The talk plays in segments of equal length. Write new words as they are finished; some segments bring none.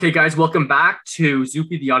Okay, guys, welcome back to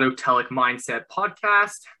Zupi the Autotelic Mindset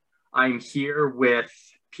Podcast. I'm here with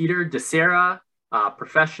Peter Disera,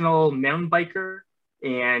 professional mountain biker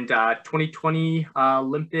and 2020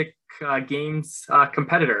 Olympic Games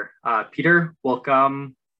competitor. Peter,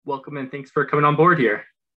 welcome, and thanks for coming on board here.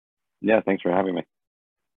 Yeah, thanks for having me.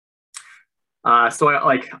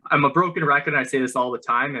 I'm a broken record, and I say this all the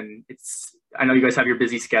time, and I know you guys have your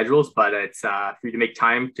busy schedules, but it's for you to make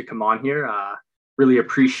time to come on here. Really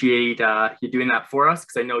appreciate you doing that for us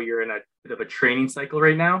because I know you're in a bit of a training cycle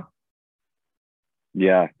right now.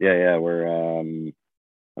 Yeah. I'm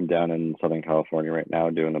down in Southern California right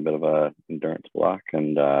now doing a bit of a endurance block,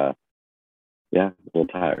 and a little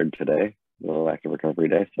tired today, a little active recovery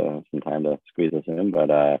day, so some time to squeeze this in. But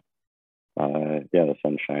the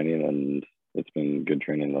sun's shining and it's been good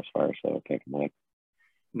training thus far, so I can't complain.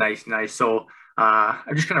 Nice. So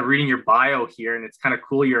I'm just kind of reading your bio here, and it's kind of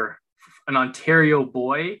cool. You're an Ontario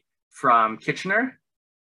boy from Kitchener.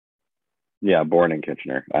 Yeah, born in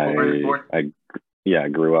Kitchener. I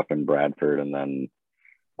grew up in Bradford and then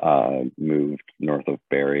moved north of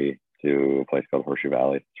Barrie to a place called Horseshoe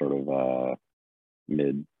Valley, sort of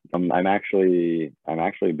mid. I'm actually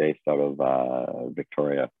based out of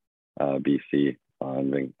Victoria, BC,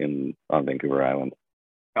 on Vancouver Island.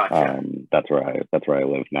 Gotcha. That's where I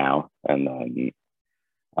live now, and then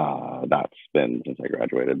that's been since I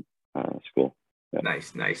graduated school. Yeah.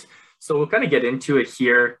 Nice. So we'll kind of get into it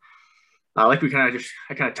here. I kind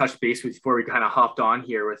of touched base with before we kind of hopped on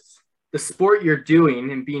here with the sport you're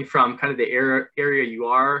doing and being from kind of the area you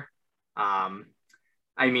are.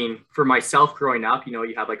 I mean, for myself growing up,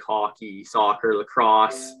 you have like hockey, soccer,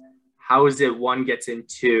 lacrosse. How is it one gets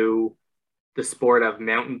into the sport of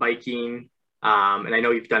mountain biking? And I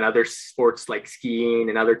know you've done other sports like skiing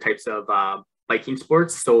and other types of biking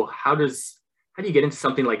sports. So how do you get into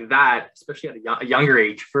something like that, especially at a younger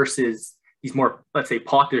age versus these more, let's say,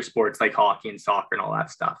 popular sports like hockey and soccer and all that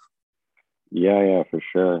stuff? Yeah, for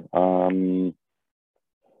sure. I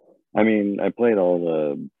mean, I played all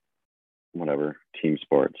the whatever team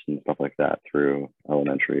sports and stuff like that through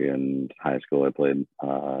elementary and high school. I played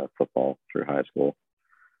football through high school.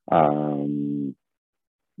 But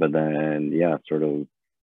then, sort of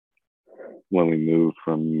when we moved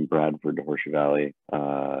from Bradford to Horseshoe Valley,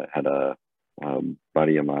 had a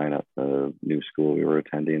buddy of mine at the new school we were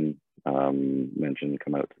attending mentioned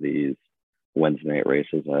come out to these Wednesday night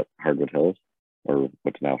races at Hardwood Hills, or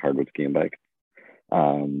what's now Hardwood Ski and Bike.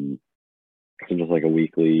 So just like a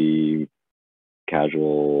weekly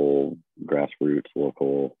casual grassroots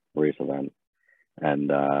local race event.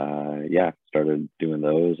 And started doing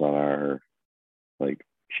those on our like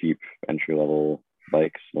cheap entry level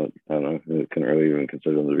bikes. I don't know, I couldn't really even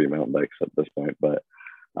consider them to be mountain bikes at this point, but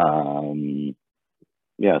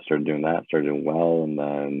started doing that, started doing well, and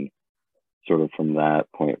then sort of from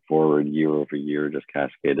that point forward, year over year, just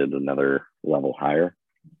cascaded another level higher.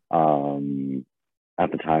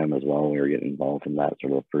 At the time as well, we were getting involved in that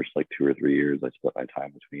sort of the first like 2 or 3 years. I split my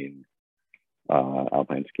time between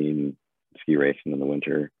alpine skiing, ski racing in the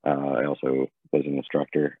winter. I also was an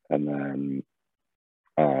instructor, and then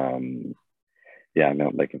mountain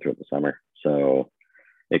biking throughout the summer. So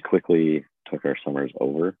it quickly took our summers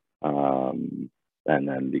over, and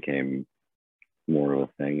then became more of a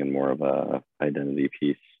thing and more of a identity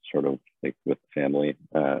piece, sort of like with the family,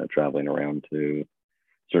 traveling around to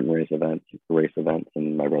certain race events,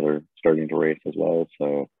 and my brother starting to race as well.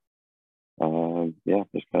 So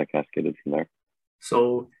just kind of cascaded from there.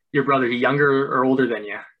 So your brother, he younger or older than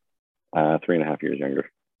you? 3.5 years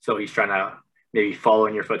younger. So he's trying to maybe follow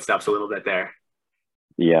in your footsteps a little bit there.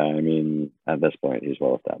 Yeah, I mean, at this point, he's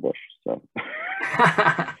well established. So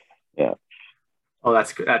yeah. Oh,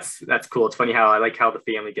 that's cool. It's funny how I like how the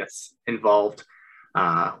family gets involved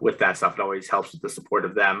with that stuff. It always helps with the support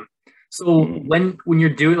of them. So when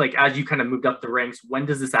you're doing, like, as you kind of moved up the ranks, when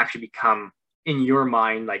does this actually become in your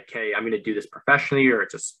mind like, hey, I'm going to do this professionally, or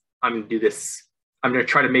just I'm going to do this, I'm going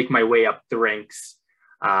to try to make my way up the ranks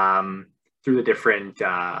through the different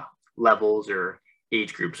levels or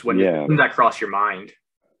age groups? When did that cross your mind?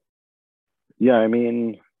 Yeah, I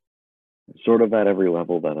mean, sort of at every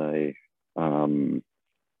level that I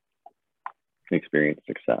experienced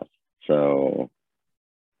success. So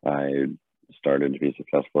I started to be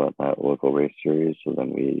successful at that local race series. So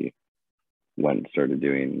then we went and started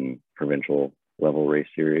doing provincial level race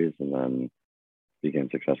series, and then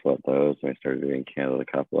became successful at those. And I started doing Canada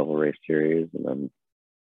Cup level race series, and then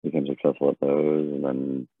became successful at those. And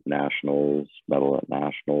then nationals, medal at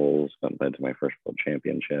nationals, got invited to my first world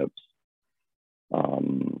championships.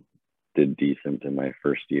 Did decent in my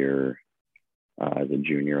first year as a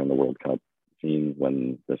junior on the World Cup scene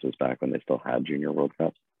when this was back when they still had junior World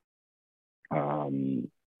Cups.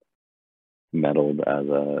 Medaled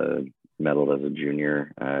as a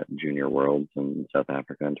junior at Junior Worlds in South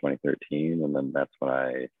Africa in 2013, and then that's when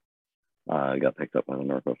I got picked up by the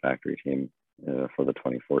Norco Factory team for the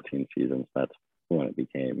 2014 season. So that's when it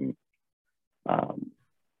became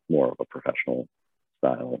more of a professional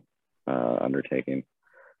style undertaking.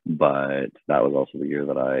 But that was also the year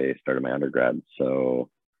that I started my undergrad. So,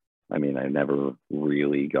 I mean, I never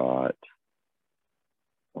really got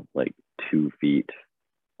like 2 feet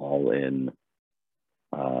all in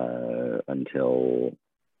until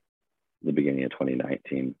the beginning of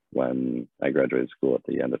 2019 when I graduated school at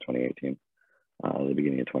the end of 2018. The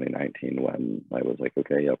beginning of 2019 when I was like,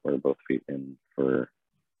 okay, yep, we're both feet in for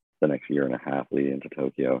the next year and a half leading into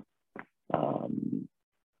Tokyo.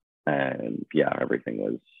 And yeah, everything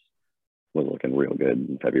was looking real good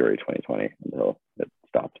in February 2020 until it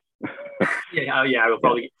stopped.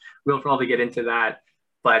 We'll probably get into that.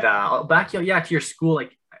 But back to your school,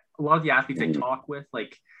 like a lot of the athletes I talk with,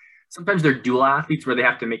 like sometimes they're dual athletes where they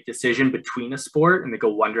have to make decision between a sport and they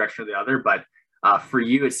go one direction or the other. But for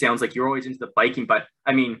you, it sounds like you're always into the biking. But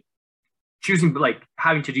I mean, choosing like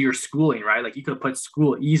having to do your schooling, right? Like you could have put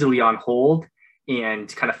school easily on hold and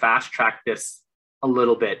kind of fast track this a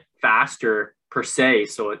little bit faster per se.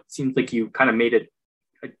 So it seems like you kind of made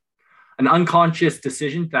an unconscious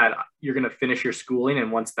decision that you're going to finish your schooling.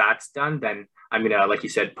 And once that's done, then I'm going to, like you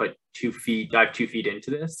said, dive 2 feet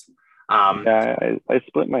into this. I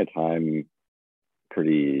split my time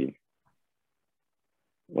pretty,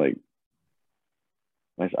 like,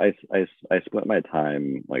 I split my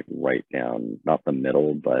time like right down, not the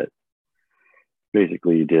middle, but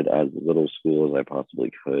basically did as little school as I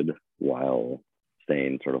possibly could while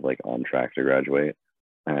staying sort of like on track to graduate,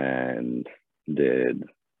 and did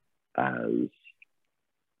as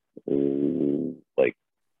like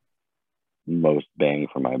most bang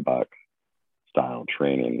for my buck style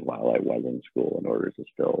training while I was in school in order to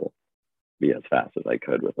still be as fast as I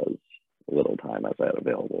could with as little time as I had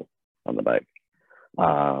available on the bike.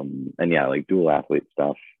 And yeah, like dual athlete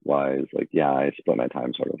stuff wise, like yeah, I split my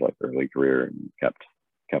time sort of like early career and kept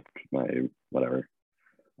my whatever,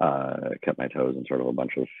 kept my toes in sort of a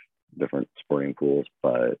bunch of different sporting pools,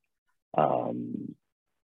 but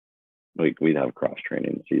like we'd have cross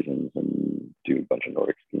training seasons and do a bunch of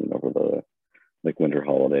Nordic skiing over the like winter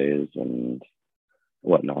holidays and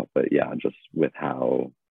whatnot. But yeah, just with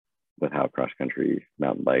how cross country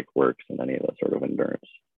mountain bike works and any of the sort of endurance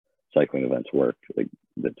cycling events work, like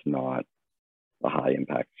it's not a high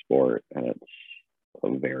impact sport and it's a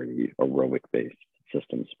very aerobic based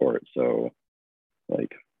system sport. So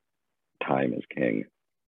like time is king.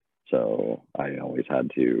 So I always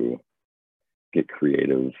had to get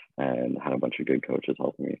creative and had a bunch of good coaches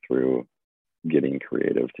helping me through getting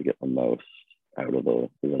creative to get the most out of the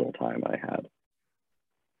little time I had.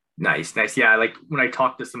 Nice. Yeah, like when I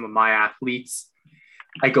talk to some of my athletes,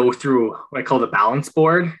 I go through what I call the balance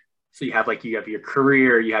board. So you have your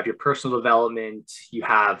career, you have your personal development, you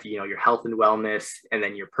have, your health and wellness, and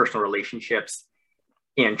then your personal relationships.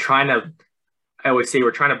 And I always say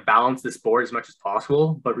we're trying to balance this board as much as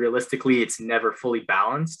possible, but realistically, it's never fully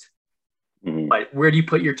balanced. Mm-hmm. But where do you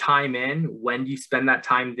put your time in? When do you spend that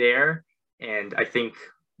time there? And I think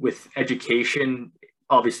with education,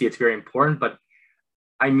 obviously it's very important, but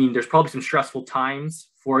I mean, there's probably some stressful times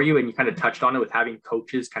for you, and you kind of touched on it with having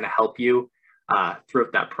coaches kind of help you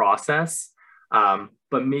throughout that process.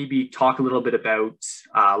 But maybe talk a little bit about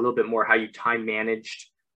a little bit more how you time managed.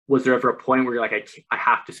 Was there ever a point where you're like, I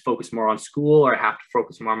have to focus more on school, or I have to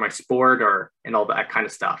focus more on my sport, and all that kind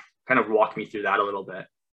of stuff? Kind of walk me through that a little bit.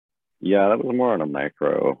 Yeah, that was more on a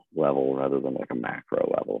micro level rather than like a macro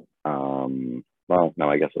level. Well, no,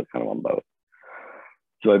 I guess it was kind of on both.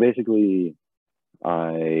 So I definitely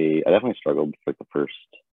struggled for the first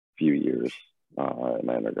few years in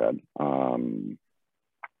my undergrad,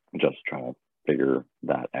 just trying to figure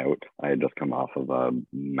that out. I had just come off of a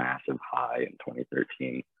massive high in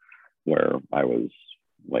 2013 where I was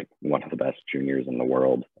like one of the best juniors in the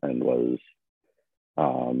world and was,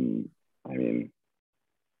 I mean,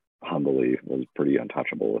 humbly was pretty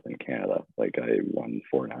untouchable within Canada. Like I won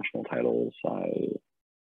 4 national titles. I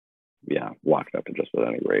walked up to just with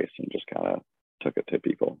any race and just kind of took it to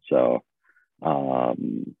people. So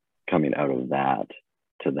coming out of that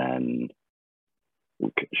to then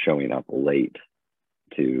showing up late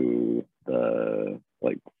to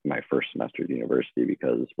my first semester of university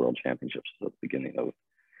because World Championships was at the beginning of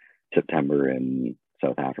September in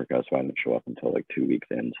South Africa, so I didn't show up until like 2 weeks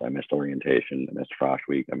in. So I missed orientation, I missed Frosh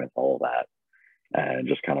Week, I missed all of that, and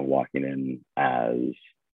just kind of walking in as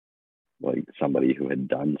like somebody who had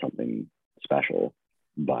done something special,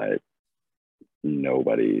 but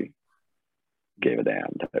nobody gave a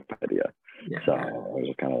damn type idea. Yeah. So it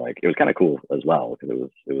was kind of like, it was kind of cool as well, because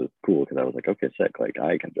it was cool because I was like, okay, sick. Like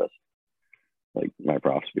I can just, like, my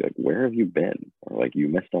profs be like, where have you been? Or like, you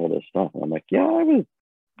missed all this stuff. And I'm like, yeah, I was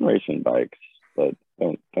racing bikes, but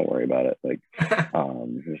don't worry about it. Like,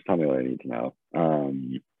 just tell me what I need to know.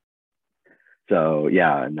 So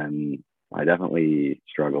yeah, and then I definitely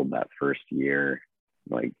struggled that first year,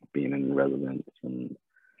 like being in residence. And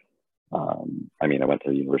I mean, I went to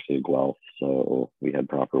the University of Guelph, so we had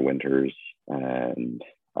proper winters. And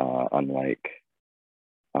unlike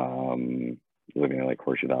living in like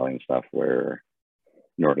Horseshoe Valley and stuff, where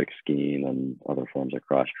Nordic skiing and other forms of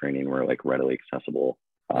cross training were like readily accessible,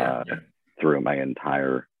 through my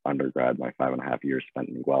entire undergrad, my 5.5 years spent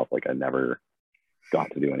in Guelph, like I never got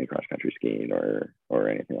to do any cross country skiing or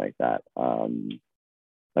anything like that. I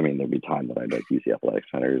mean, there'd be time that I'd like use the athletic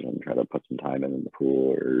centers and try to put some time in the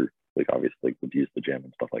pool, or like obviously like, would use the gym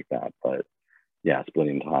and stuff like that. But yeah,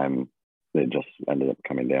 splitting time, it just ended up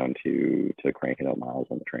coming down to cranking out miles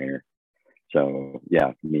on the trainer. So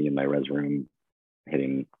yeah, me in my res room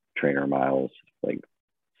hitting trainer miles like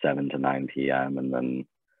 7 to 9 p.m. and then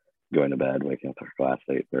going to bed, waking up for class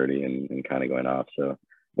at 8:30 and kind of going off. So I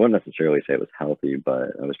wouldn't necessarily say it was healthy,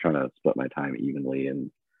 but I was trying to split my time evenly and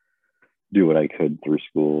do what I could through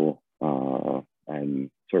school, and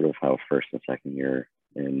sort of how first and second year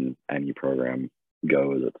in any program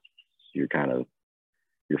goes. It's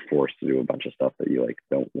you're forced to do a bunch of stuff that you like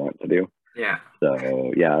don't want to do. Yeah.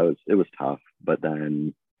 So yeah, it was tough. But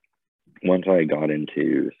then once I got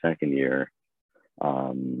into second year,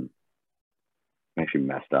 I actually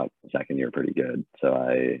messed up second year pretty good. So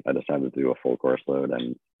I decided to do a full course load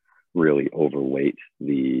and really overweight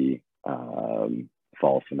the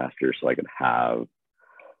fall semester so I could have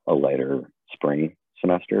a lighter spring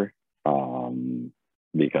semester,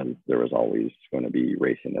 because there was always going to be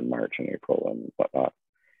racing in March and April and whatnot.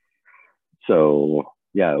 So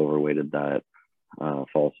yeah, I overweighted that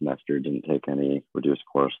fall semester, didn't take any reduced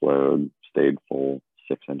course load, stayed full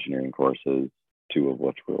 6 engineering courses, 2 of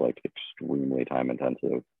which were like extremely time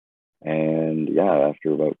intensive. And yeah,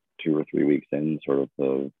 after about 2 or 3 weeks in, sort of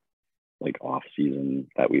the like off season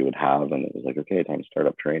that we would have, and it was like, okay, time to start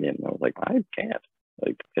up training. And I was like, I can't,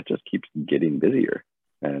 like, it just keeps getting busier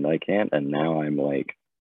and I can't. And now I'm like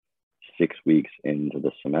 6 weeks into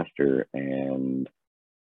the semester, and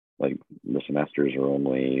like the semesters are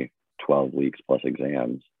only 12 weeks plus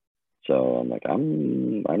exams. So I'm like,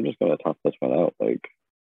 I'm just gonna tough this one out. Like,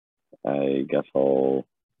 I guess I'll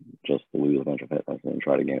just lose a bunch of fitness and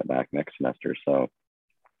try to gain it back next semester. So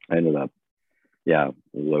I ended up, yeah,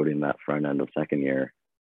 loading that front end of second year,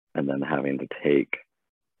 and then having to take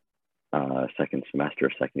second semester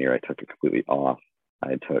of second year, I took it completely off.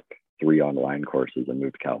 I took 3 online courses and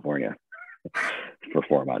moved to California for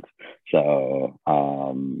 4 months. So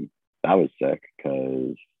that was sick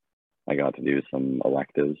because I got to do some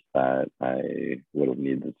electives that I would have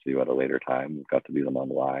needed to do at a later time. Got to do them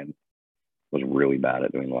online. Was really bad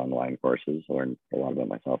at doing online courses. I learned a lot about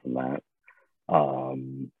myself in that.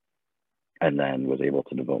 And then was able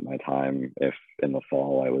to devote my time. If in the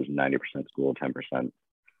fall I was 90% school, 10%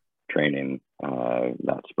 training,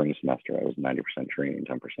 that spring semester I was 90% training,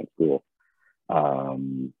 10% school.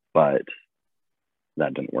 But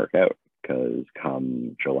that didn't work out because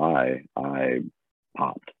come July, I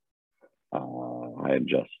popped. I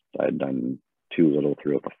had done too little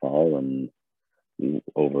throughout the fall and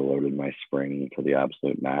overloaded my spring to the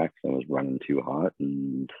absolute max and was running too hot,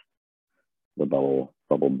 and the bubble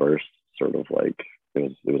burst. Sort of like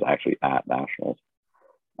it was actually at nationals,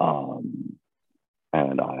 and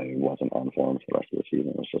I wasn't on form for the rest of the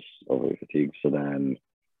season. I was just overly fatigued. So then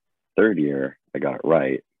third year I got it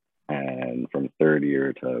right, and from third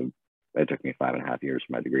year to, it took me 5.5 years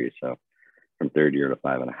for my degree. So from third year to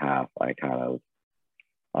 5.5, I kind of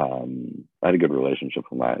I had a good relationship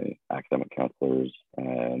with my academic counselors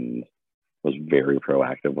and was very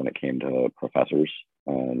proactive when it came to professors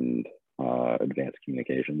and advanced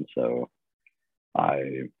communication. So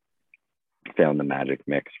I found the magic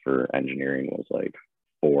mix for engineering was like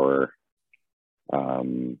 4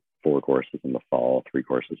 courses in the fall, 3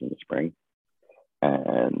 courses in the spring,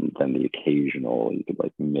 and then the occasional, you could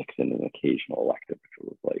like mix in an occasional elective, which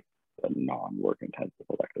was like a non-work intensive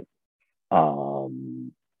elective.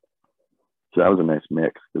 So that was a nice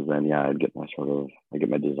mix because then, yeah, I get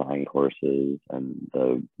my design courses and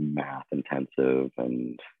the math intensive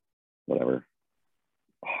and whatever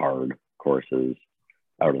hard courses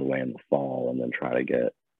out of the way in the fall, and then try to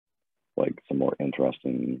get like some more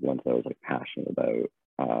interesting ones that I was like passionate about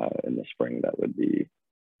in the spring that would be,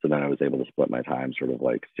 so then I was able to split my time sort of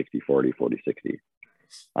like 60-40, 40-60.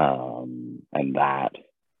 And that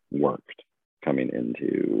worked coming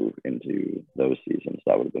into those seasons.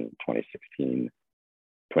 That would have been 2016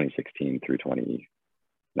 through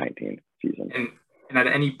 2019 season. And at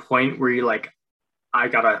any point where you're like, I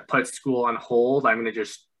gotta put school on hold, I'm gonna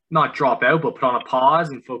just not drop out, but put on a pause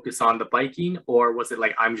and focus on the biking? Or was it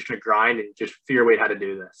like, I'm just gonna grind and just figure a way how to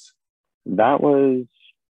do this? That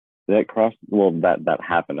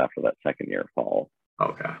happened after that second year fall.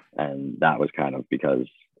 Okay. And that was kind of because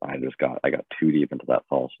I got too deep into that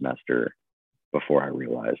fall semester before I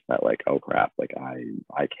realized that, like, oh crap, like I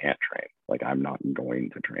can't train. Like, I'm not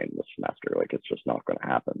going to train this semester. Like, it's just not going to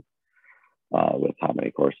happen with how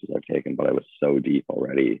many courses I've taken. But I was so deep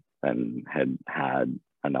already and had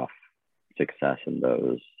enough success in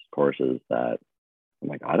those courses that I'm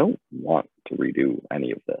like, I don't want to redo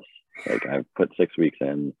any of this. Like, I've put 6 weeks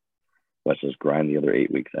in. Let's just grind the other 8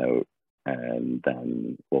 weeks out, and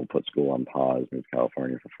then we'll put school on pause, move to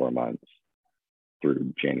California for 4 months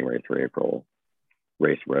through January through April,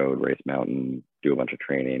 race road, race mountain, do a bunch of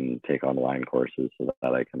training, take online courses so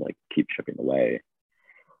that I can like keep chipping away.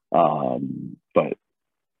 But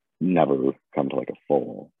never come to like a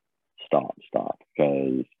full stop,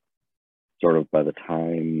 because sort of by the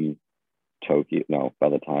time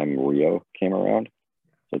Rio came around,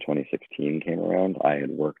 so 2016 came around, I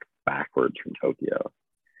had worked backwards from Tokyo,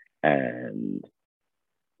 and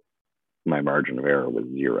my margin of error was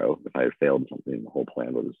 0. If I had failed something, the whole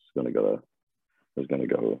plan was going to go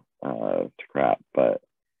to crap. But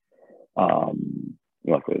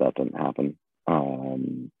luckily that didn't happen.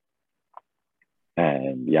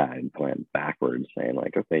 And yeah, I planned backwards, saying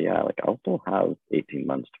like, okay, yeah, like I'll still have 18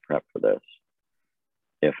 months to prep for this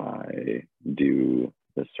if I do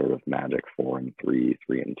this sort of magic 4 and 3,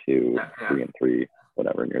 3 and 2, 3 and 3,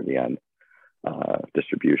 whatever near the end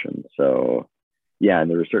distribution. So yeah,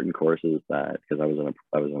 and there were certain courses that, because I was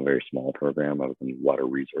in a very small program, I was in water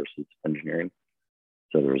resources engineering,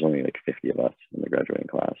 so there was only like 50 of us in the graduating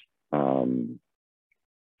class.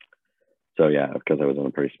 So yeah, because I was in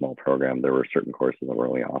a pretty small program, there were certain courses that were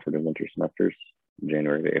only offered in winter semesters,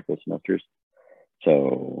 January to April semesters.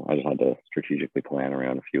 So I just had to strategically plan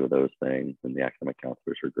around a few of those things, and the academic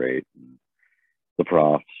counselors were great. And the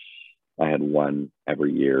profs, I had one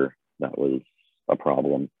every year that was a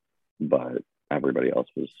problem, but everybody else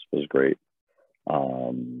was great.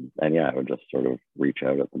 And yeah, I would just sort of reach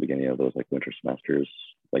out at the beginning of those like winter semesters,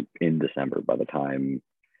 like in December, by the time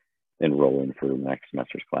enrolling for the next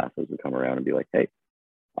semester's classes would come around, and be like, hey,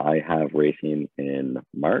 I have racing in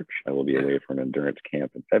March. I will be away for an endurance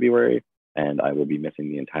camp in February, and I will be missing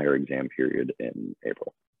the entire exam period in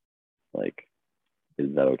April. Like,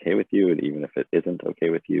 is that okay with you? And even if it isn't okay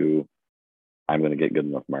with you, I'm going to get good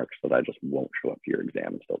enough marks that I just won't show up to your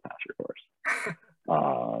exam and still pass your course.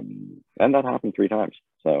 And that happened 3 times.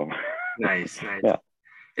 So nice. Yeah.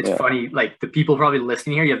 It's funny, like the people probably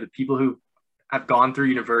listening here, you have the people who have gone through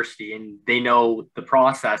university and they know the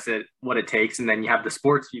process, what it takes. And then you have the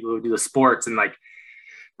sports people who do the sports. And like,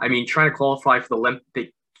 I mean, trying to qualify for the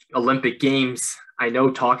Olympic Games, I know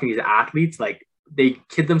talking to these athletes, like they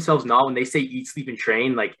kid themselves not when they say eat, sleep, and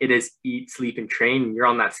train. Like, it is eat, sleep, and train, and you're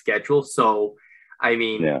on that schedule. So, I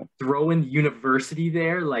mean, throw in university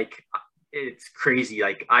there, like it's crazy.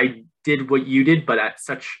 Like, I did what you did, but at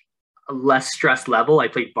such a less stress level. I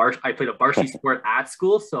played a varsity sport at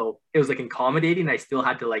school, so it was like accommodating. I still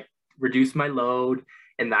had to like reduce my load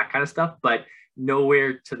and that kind of stuff, but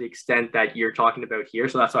nowhere to the extent that you're talking about here.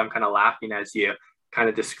 So that's why I'm kind of laughing as you kind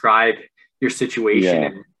of describe your situation.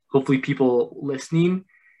 And hopefully people listening,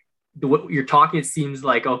 what you're talking, it seems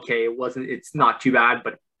like, okay, it's not too bad,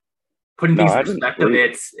 but putting things in perspective,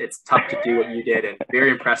 it's tough to do what you did, and very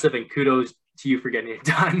impressive, and kudos to you for getting it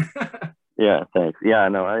done. Yeah, thanks. Yeah,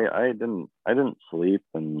 no, I didn't sleep,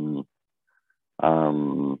 and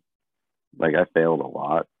like I failed a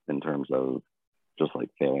lot in terms of just like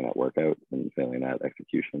failing at workout and failing at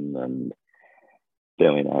execution and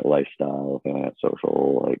failing at lifestyle, failing at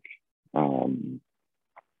social, like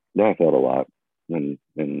yeah, I failed a lot in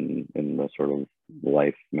the sort of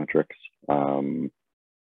life metrics.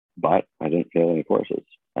 But I didn't fail any courses,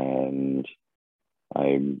 and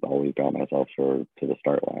I always got myself to the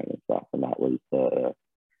start line and stuff, and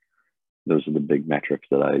those are the big metrics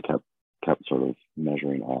that I kept sort of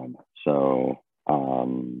measuring on. So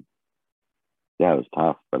yeah, it was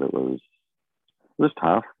tough, but it was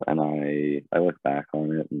tough, and I look back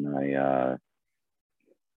on it, and I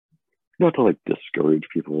not to like discourage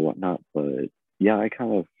people or whatnot, but yeah, I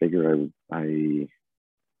kind of figure I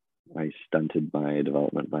I stunted my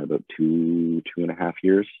development by about 2.5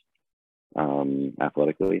 years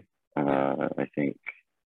athletically. I think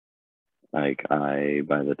by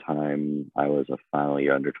the time I was a final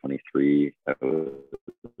year under 23, I was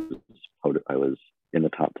in the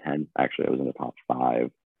top 10. Actually, I was in the top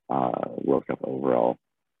 5 World Cup overall.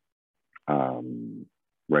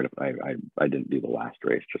 Right up, I didn't do the last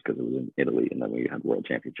race just because it was in Italy, and then we had World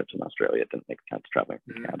Championships in Australia. It didn't make sense traveling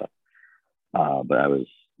from Canada. But I was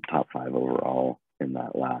top 5 overall in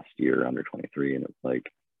that last year under 23, and it's like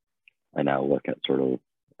I now look at sort of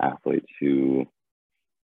athletes who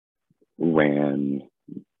ran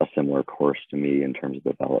a similar course to me in terms of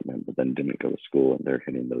development, but then didn't go to school, and they're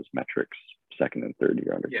hitting those metrics second and third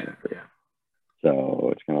year under 23. So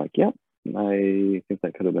it's kind of like, yep, I think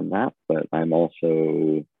that could have been that, but I'm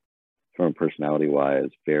also, from personality wise,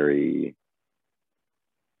 very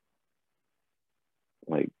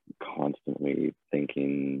like constantly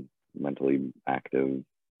thinking, mentally active,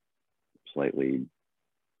 slightly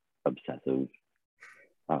obsessive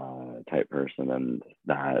type person, and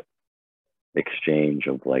that exchange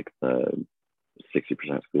of like the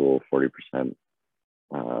 60% school, 40%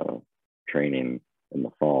 training in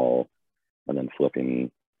the fall, and then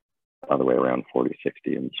flipping the other way around 40-60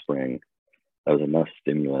 in the spring, that was enough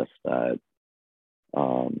stimulus that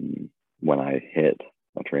when I hit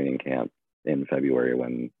a training camp in February,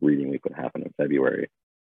 when reading week would happen in February,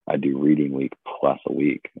 I'd do reading week plus a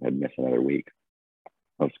week. I'd miss another week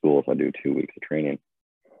of school, so I'd do 2 weeks of training.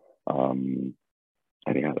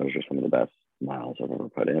 I think that was just one of the best miles I've ever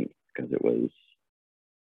put in, because it was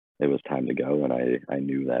time to go, and I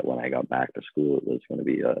knew that when I got back to school, it was going to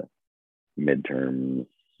be a midterm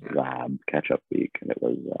lab catch-up week, and it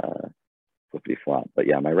was flippity flop. But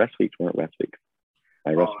yeah, my rest weeks weren't rest weeks.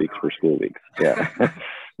 My rest weeks were school weeks. Yeah.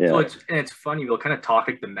 Yeah. So it's funny, we'll kind of talk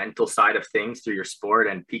like the mental side of things through your sport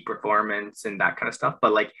and peak performance and that kind of stuff.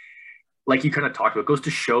 But like you kind of talked about, it goes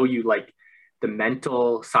to show you like the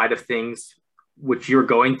mental side of things, which you're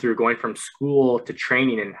going through, going from school to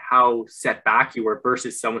training, and how set back you were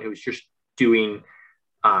versus someone who's just doing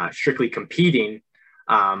strictly competing.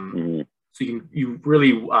 So you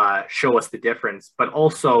really show us the difference, but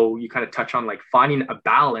also you kind of touch on like finding a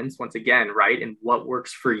balance once again, right? And what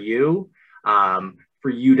works for you to,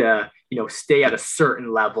 stay at a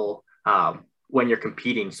certain level when you're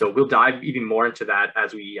competing. So we'll dive even more into that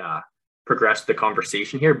as we progress the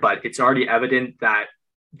conversation here, but it's already evident that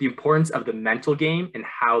the importance of the mental game and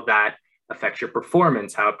how that affects your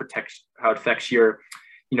performance, how it affects your,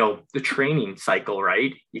 the training cycle,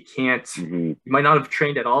 right? You can't, you might not have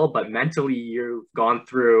trained at all, but mentally you've gone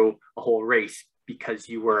through a whole race because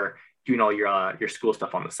you were doing all your school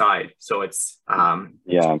stuff on the side. So it's cool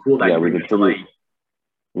that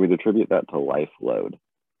we'd attribute that to life load.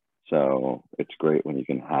 So it's great when you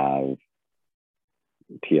can have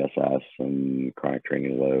TSS and chronic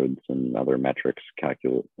training loads and other metrics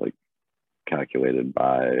calculated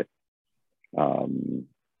by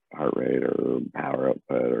heart rate or power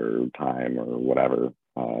output or time or whatever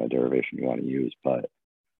derivation you want to use, but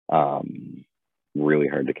really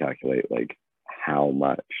hard to calculate like how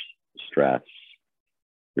much stress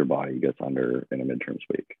your body gets under in a midterms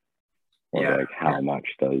week, or like how much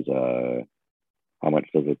does a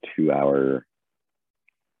 2-hour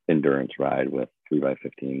endurance ride with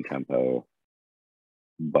 3x15 tempo,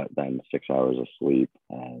 but then 6 hours of sleep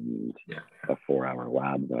and a 4-hour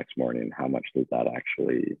lab the next morning, how much is that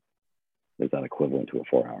equivalent to a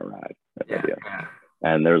 4-hour ride?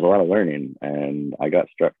 And there's a lot of learning, and I got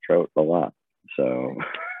struck trout a lot. So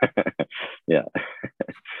yeah.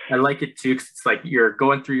 I like it too, because it's like you're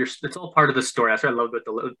going through it's all part of the story. That's what I love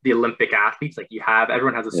about the Olympic athletes. Like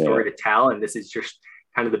everyone has a story to tell, and this is just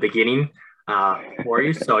kind of the beginning for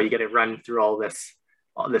you. So you get to run through all this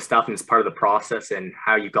stuff, and it's part of the process and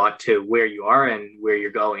how you got to where you are and where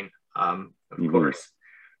you're going, of course.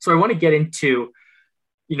 So I want to get into,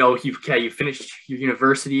 you finished your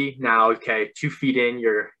university now, 2 feet in,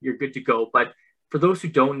 you're good to go. But for those who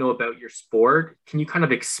don't know about your sport, can you kind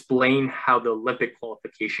of explain how the Olympic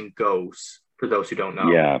qualification goes for those who don't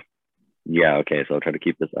know? Yeah. Okay. So I'll try to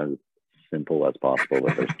keep this as simple as possible.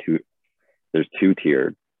 But there's two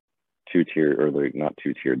tiered, or not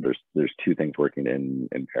two tiered. There's 2 things working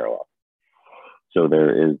in parallel. So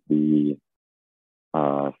there is the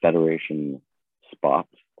federation spot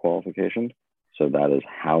qualification. So that is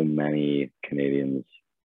how many Canadians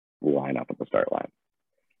line up at the start line.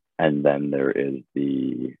 And then there is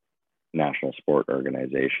the National Sport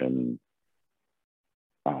Organization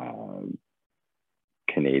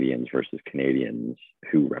Canadians versus Canadians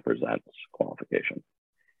who represents qualification.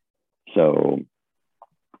 So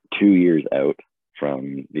 2 years out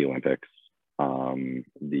from the Olympics,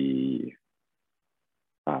 the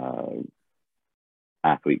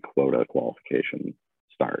athlete quota qualification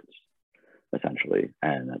starts, essentially.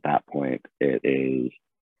 And at that point, it is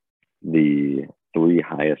the 3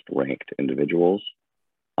 highest ranked individuals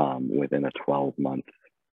within a 12-month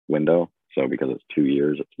window. So because it's 2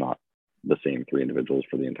 years, it's not the same 3 individuals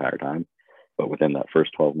for the entire time. But within that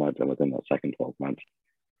first 12 months and within that second 12 months,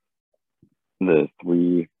 the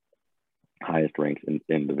 3 highest ranked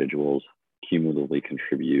individuals cumulatively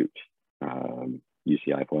contribute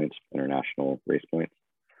UCI points, international race points.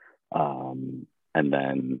 And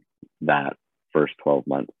then that first 12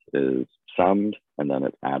 months is summed, and then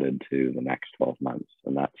it's added to the next 12 months,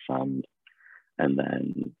 and that's summed. And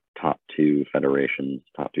then top 2 federations,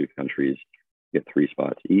 top 2 countries get 3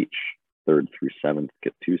 spots each. 3rd through 7th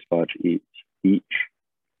get 2 spots each.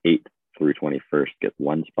 8th through 21st get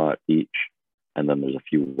 1 spot each. And then there's a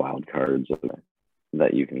few wild cards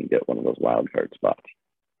that you can get one of those wild card spots.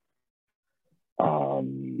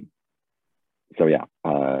 So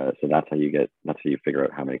that's how you figure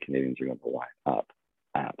out how many Canadians are going to line up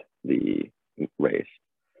at the race.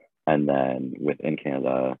 And then within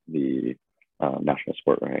Canada, the National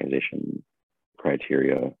Sport Organization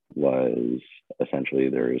criteria was essentially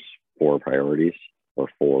there's 4 priorities or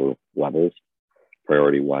 4 levels.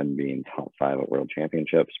 Priority 1 being top 5 at World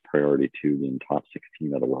Championships, priority 2 being top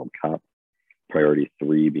 16 at the World Cup, priority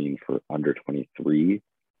 3 being for under 23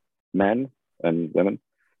 men and women,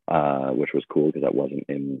 which was cool because that wasn't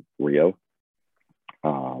in Rio.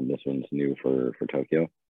 This one's new for Tokyo.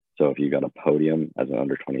 So if you got a podium as an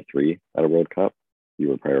under 23 at a World Cup, you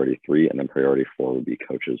were priority 3, and then priority 4 would be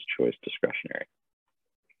coach's choice discretionary.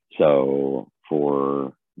 So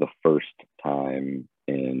for the first time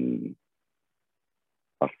in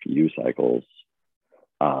a few cycles,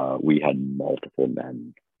 we had multiple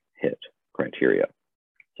men hit criteria.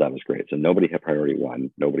 So that was great. So nobody hit priority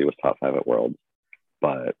 1. Nobody was top 5 at Worlds,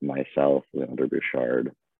 but myself, Leander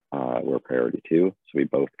Bouchard, were priority 2. So we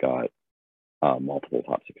both got multiple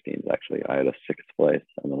top 16s, actually. I had a 6th place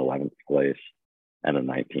and an 11th place and a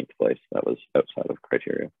 19th place. That was outside of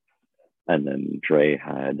criteria. And then Dre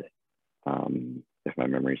had, if my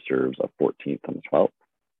memory serves, a 14th and a 12th.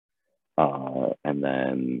 And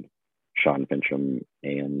then Sean Fincham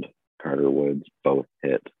and Carter Woods both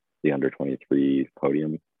hit the under 23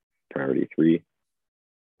 podium, priority 3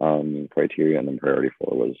 criteria, and then priority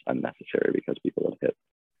 4 was unnecessary because people had hit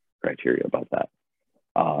criteria above that.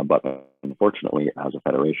 But unfortunately, as a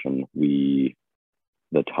federation, the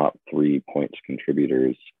top 3 points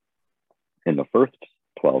contributors in the first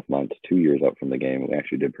 12 months, 2 years out from the game, we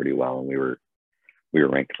actually did pretty well, and we were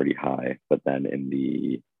ranked pretty high. But then in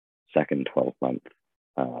the second 12-month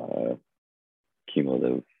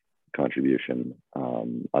cumulative contribution,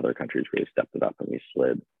 other countries really stepped it up, and we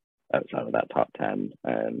slid outside of that top 10.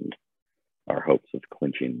 And our hopes of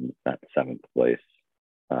clinching that 7th place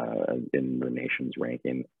in the nation's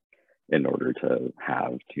ranking in order to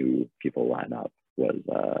have 2 people line up was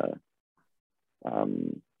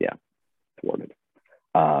thwarted.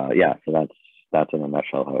 So that's in a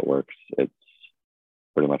nutshell how it works. It's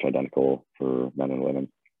pretty much identical for men and women.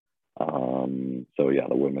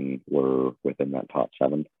 The women were within that top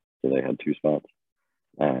 7, so they had 2 spots,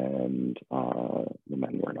 and the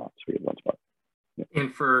men were not, so we had 1 spot. Yeah.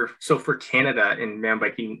 And for Canada in mountain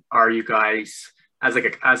biking, are you guys as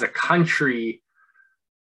a country,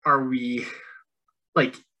 are we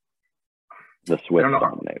like the Swiss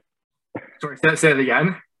dominate? Sorry, say it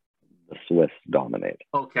again. The Swiss dominate.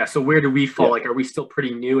 Okay, so where do we fall? Yeah. Like, are we still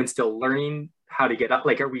pretty new and still learning how to get up?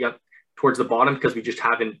 Like, are we up towards the bottom because we just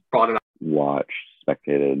haven't brought enough? Watched,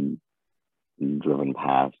 spectated, driven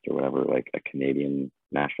past, or whatever, like a Canadian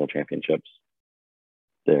national championships.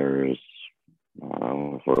 There's,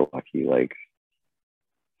 if we're lucky, like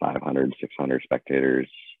 500, 600 spectators.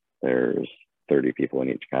 There's 30 people in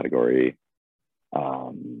each category.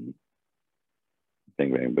 Bing,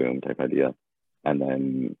 bang, boom type idea. And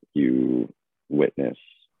then you witness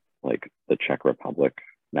like the Czech Republic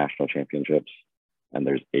national championships, and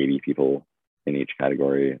there's 80 people in each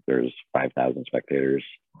category. There's 5,000 spectators.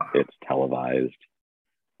 It's televised.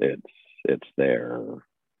 It's their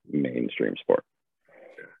mainstream sport.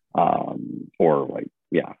 Or like,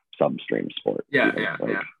 substream sport.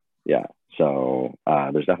 Yeah. So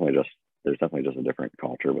there's definitely just a different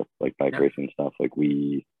culture with like bike racing stuff. Like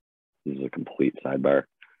this is a complete sidebar,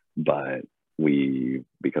 but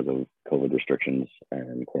because of COVID restrictions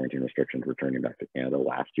and quarantine restrictions returning back to Canada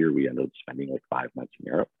last year, we ended up spending like 5 months in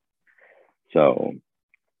Europe. So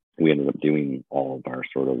we ended up doing all of our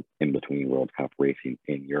sort of in-between World Cup racing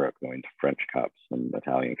in Europe, going to French Cups and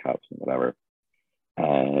Italian Cups and whatever.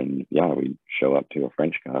 And yeah, we show up to a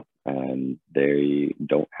French Cup, and they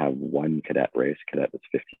don't have one cadet race. Cadet is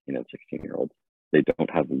 15 and 16-year-olds. They don't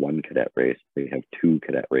have one cadet race. They have two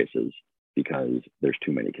cadet races because there's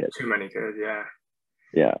too many kids. Too many kids, yeah.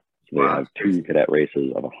 Yeah. So they Wow, have two cadet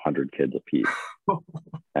races of 100 kids apiece.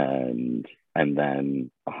 and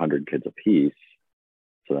then 100 kids apiece.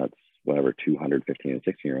 So that's whatever, 215 and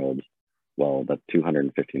 16-year-olds. Well, that's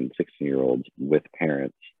 215 and 16-year-olds with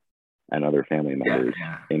parents and other family members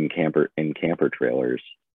in camper trailers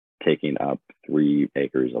taking up 3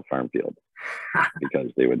 acres of farm field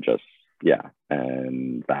because they would just,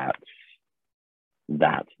 and that's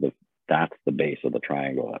the base of the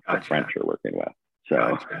triangle that the French are working with.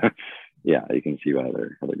 So yeah, you can see why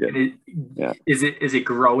they're good. Is it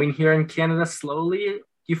growing here in Canada slowly,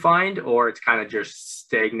 you find, or it's kind of just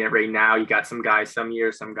stagnant right now? You got some guys some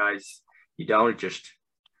years, some guys you don't. Just,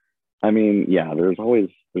 I mean, yeah, there's always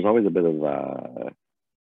a bit of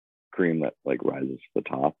cream that like rises to the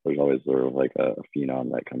top. There's always sort of like a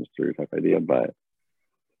phenom that comes through type idea. But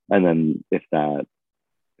and then if that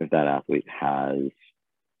athlete has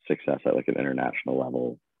success at like an international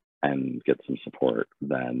level and gets some support,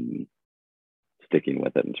 then sticking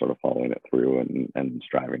with it and sort of following it through and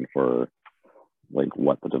striving for like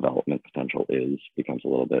what the development potential is becomes a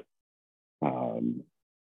little bit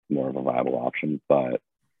more of a viable option. But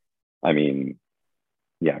I mean,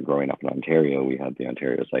 yeah, growing up in Ontario, we had the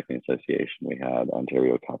Ontario Cycling Association, we had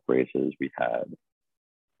Ontario Cup races, we had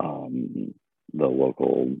the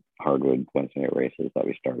local hardwood Wednesday night races that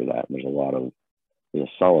we started at. And there's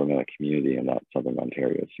a solid amount of community in that Southern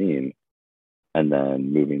Ontario scene. And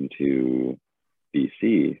then moving to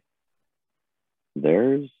BC,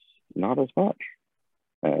 there's not as much.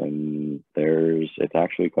 And it's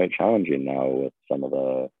actually quite challenging now with some of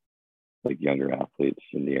the like younger athletes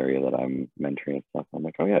in the area that I'm mentoring and stuff. I'm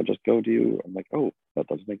like, oh yeah, just go do. I'm like, oh, that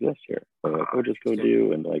doesn't exist here. So like, oh, just go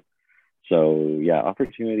do. And like, so yeah,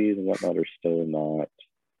 opportunities and whatnot are still not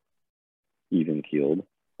even keeled.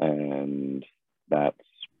 And that's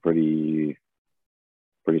pretty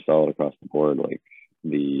solid across the board. Like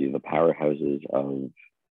the powerhouses of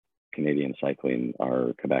Canadian cycling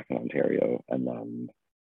are Quebec and Ontario, and then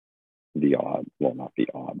not the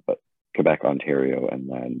odd, but Quebec, Ontario, and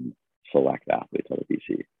then select athletes out of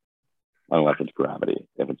BC, unless it's gravity.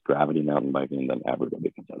 If it's gravity mountain biking, then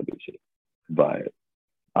everybody comes out of BC. But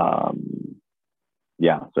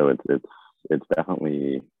yeah, so it's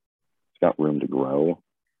definitely, it's got room to grow,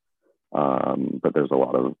 but there's a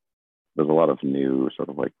lot of new sort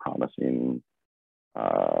of like promising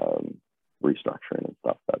restructuring and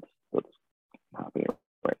stuff that's happening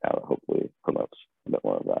right now that hopefully promotes a bit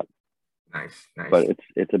more of that. Nice. But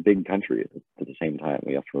it's a big country at the same time.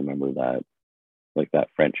 We have to remember that, like that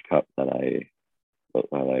French Cup that I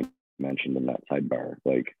mentioned in that sidebar,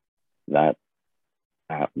 like that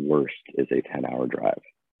at worst is a 10-hour drive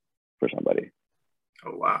for somebody.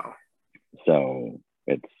 Oh wow. So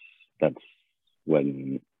that's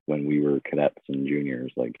when we were cadets and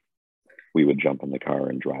juniors, like we would jump in the car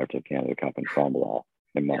and drive to Canada Cup in Tremblant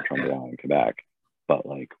and Mont-Tremblant in Quebec, but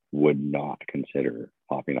like would not consider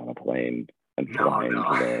hopping on a plane and flying to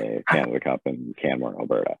the Canada Cup in Canmore,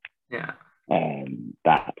 Alberta. Yeah. And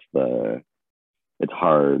it's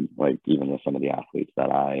hard, like even with some of the athletes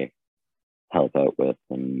that I help out with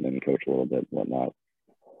and coach a little bit and whatnot,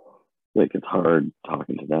 like it's hard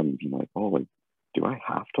talking to them and being like, oh, like, do I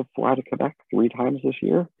have to fly to Quebec 3 times this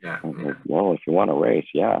year? Yeah. Like, well, if you want to race,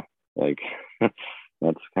 yeah. Like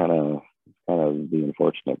that's kind of the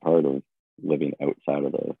unfortunate part of living outside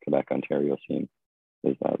of the Quebec, Ontario scene,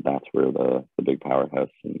 is that's where the big powerhouse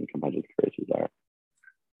and competitive races are.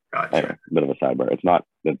 Gotcha. Anyway, a bit of a sidebar.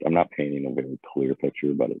 I'm not painting a very clear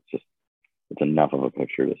picture, but it's enough of a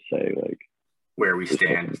picture to say like where we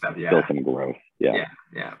stand and stuff. Yeah. Still some growth. Yeah.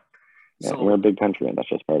 So we're a big country, and that's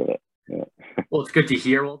just part of it. Yeah. Well, it's good to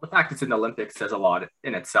hear. Well, the fact it's in the Olympics says a lot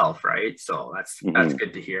in itself, right? So that's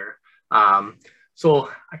good to hear. So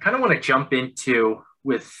I kind of want to jump into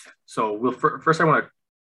first I want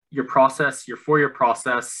your 4-year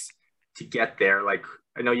process to get there. Like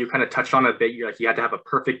I know you kind of touched on it a bit. You're like you had to have a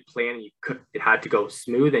perfect plan. It had to go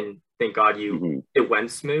smooth, and thank God it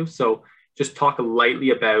went smooth. So just talk lightly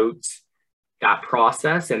about that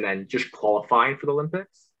process, and then just qualifying for the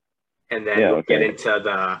Olympics, and then we'll get into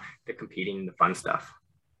the competing, the fun stuff.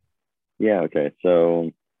 Yeah. Okay.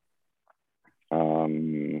 So,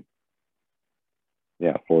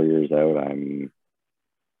 4 years out, I'm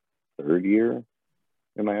third year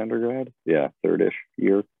in my undergrad. Yeah, third-ish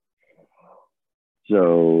year.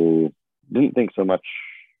 So didn't think so much,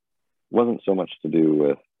 wasn't so much to do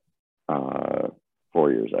with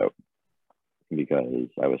 4 years out. because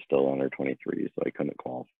I was still under 23, so I couldn't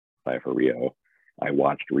qualify for Rio. I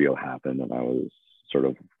watched Rio happen, and I was sort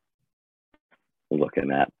of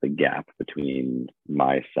looking at the gap between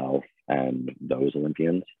myself and those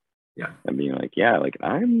Olympians, and being like, yeah, like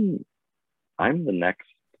I'm the next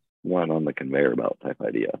one on the conveyor belt type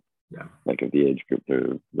idea. Like of the age group,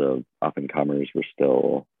 the up and comers were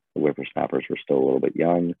still, the whippersnappers were still a little bit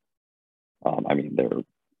young. I mean, they're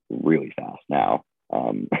really fast now,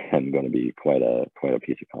 and going to be quite a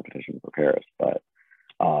piece of competition for Paris.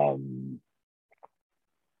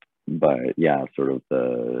 But yeah, sort of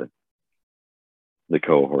the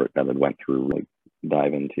cohort that I went through, like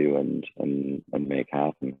dive into and make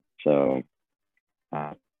happen. So,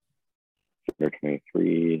 under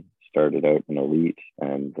 23 started out in elite,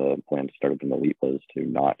 and the plan to start up in elite was to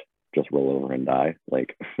not just roll over and die.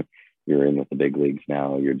 Like you're in with the big leagues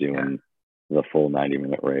now, you're doing the full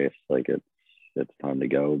 90-minute race. Like it's time to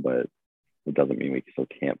go, but it doesn't mean we still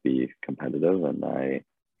can't be competitive. And I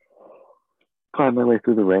climbed my way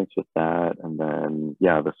through the ranks with that. And then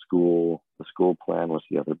the school plan was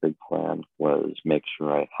the other big plan, was make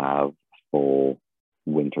sure I have full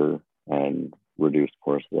winter and reduced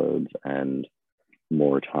course loads and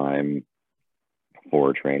more time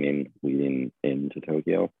for training leading into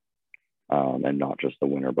Tokyo, and not just the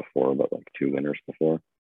winter before, but like 2 winters before,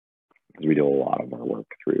 because we do a lot of our work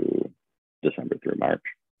through December through March.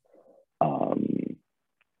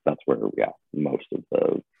 That's where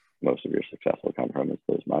most of your success will come from, is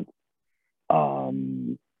those months.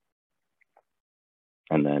 And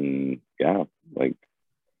then like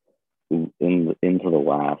into the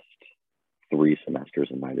last 3 semesters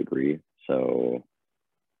of my degree, so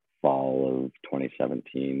fall of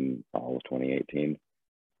 2017, fall of 2018,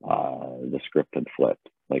 the script had flipped.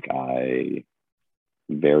 Like I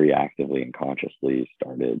very actively and consciously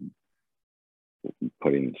started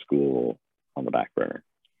putting school on the back burner.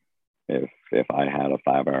 If I had a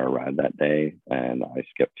 5-hour ride that day and I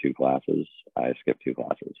skipped 2 classes, I skipped 2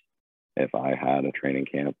 classes. If I had a training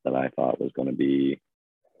camp that I thought was going to be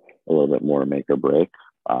a little bit more make or break,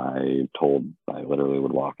 I literally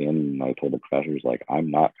would walk in and I told the professors, like,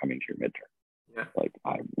 I'm not coming to your midterm. Like,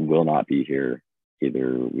 I will not be here.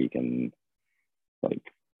 Either we can like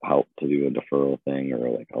help to do a deferral thing, or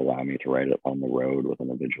like allow me to write it on the road with an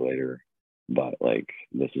invigilator, but like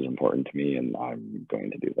this is important to me and I'm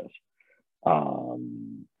going to do this.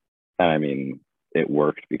 And I mean, it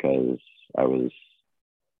worked because I was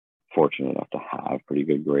fortunate enough to have pretty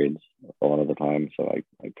good grades a lot of the time, so I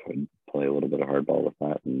could play a little bit of hardball with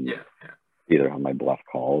that and either have my bluff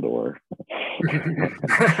called or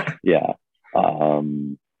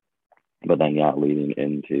but then leading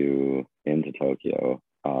into Tokyo,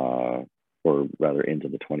 or rather into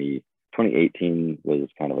the 2018 was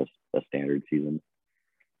kind of a standard season,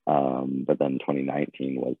 but then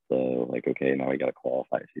 2019 was the like, okay, now we got a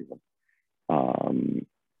qualify season,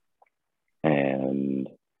 and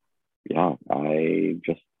I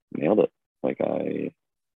just nailed it. Like I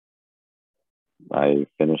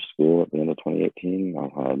finished school at the end of 2018. I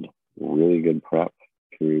had really good prep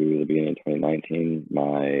through the beginning of 2019.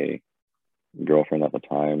 My girlfriend at the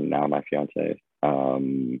time, now my fiance,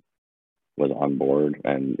 was on board,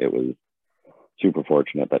 and it was super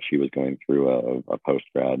fortunate that she was going through a post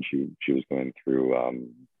grad. She was going through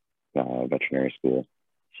veterinary school,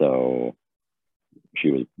 so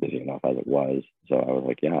she was busy enough as it was. So I was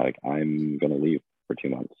like, I'm gonna leave for 2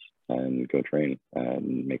 months and go train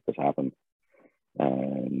and make this happen.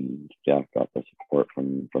 And got the support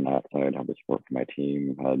from that side, had the support from my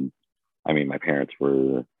team. My parents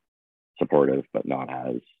were supportive, but not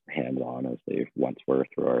as hands-on as they once were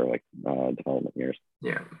through our development years.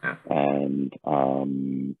 And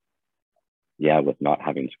with not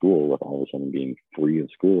having school, with all of a sudden being free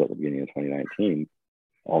of school at the beginning of 2019,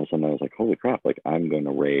 all of a sudden I was like, holy crap, like I'm going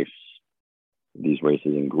to race these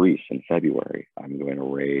races in Greece in February. I'm going to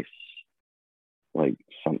race like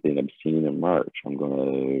something obscene in March. I'm going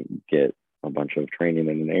to get a bunch of training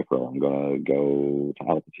in April. I'm going to go to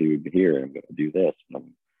altitude here. I'm going to do this. And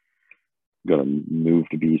I'm going to move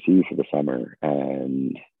to BC for the summer.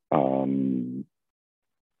 And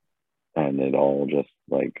it all just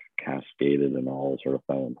like cascaded and all sort of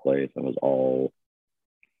fell in place, and was all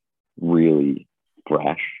really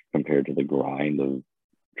fresh compared to the grind of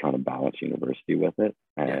trying to balance university with it.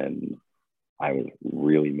 And I was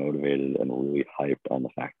really motivated and really hyped on the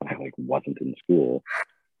fact that I wasn't in school.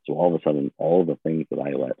 So all of a sudden, all the things that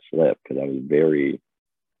I let slip, because I was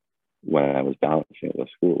when I was balancing it with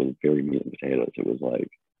school, it was very meat and potatoes. It was like,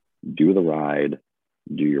 do the ride,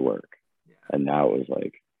 do your work. And now it was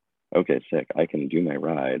like, okay, sick, I can do my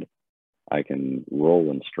ride. I can roll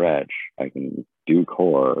and stretch, I can do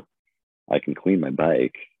core, I can clean my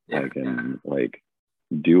bike, I can like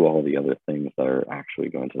do all the other things that are actually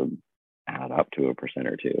going to add up to a percent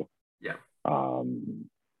or two. Yeah.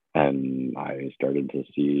 And I started to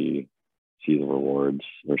see the rewards,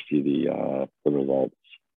 or see the results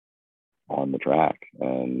on the track,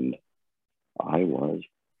 and I was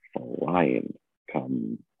flying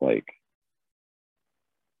come like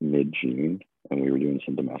mid-June, and we were doing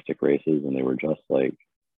some domestic races, and they were just like,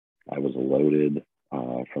 I was loaded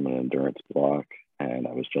from an endurance block, and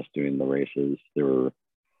I was just doing the races. There were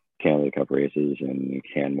Canada Cup races in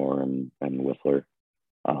Canmore and Whistler.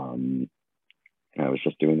 And I was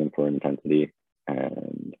just doing them for intensity,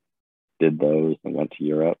 and did those, and went to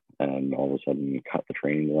Europe, and all of a sudden cut the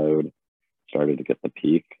training load, started to get the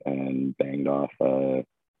peak, and banged off.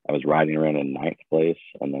 I was riding around in 9th place,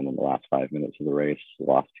 and then in the last 5 minutes of the race,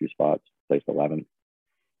 lost 2 spots, placed 11th,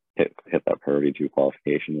 hit that priority 2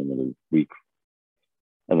 qualification, and then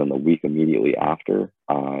the week immediately after,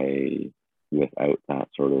 I, without that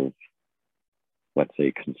sort of, let's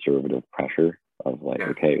say, conservative pressure of like,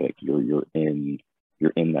 okay, like you're in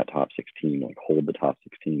that top 16, like hold the top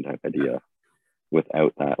 16 type idea.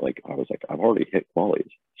 Without that, like I was like, I've already hit qualies,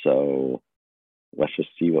 so let's just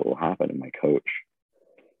see what will happen. And my coach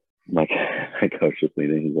was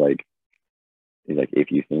leading. He's like,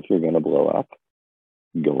 if you think you're gonna blow up,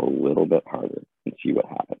 go a little bit harder and see what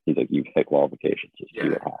happens. He's like, you've hit qualifications, just see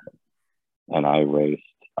what happens. And I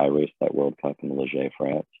raced that World Cup in Leger,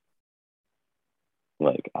 France.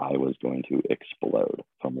 Like I was going to explode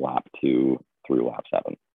from lap 2 through lap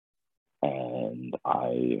 7. And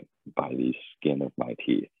I, by the skin of my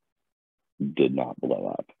teeth, did not blow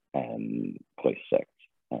up and placed 6th.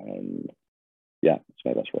 And yeah, it's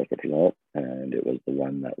my best World Cup result. And it was the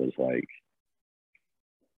one that was like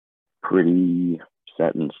pretty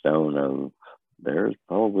set in stone of, there's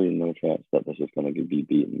probably no chance that this is going to be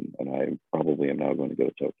beaten, and I probably am now going to go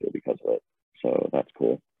to Tokyo because of it. So that's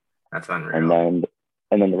cool. That's unreal.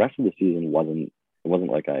 And then the rest of the season wasn't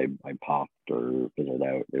like I popped or fizzled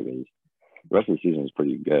out. It was, the rest of the season was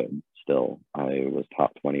pretty good still. I was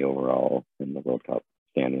top 20 overall in the World Cup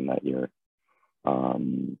standing that year.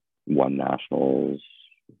 Won nationals,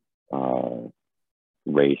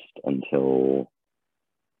 raced until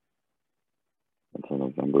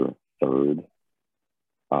November 3rd.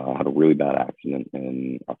 Had a really bad accident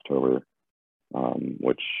in October,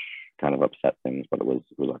 which kind of upset things, but it was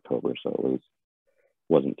October, so it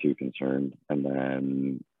wasn't too concerned. And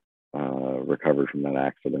then recovered from that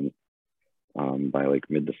accident by like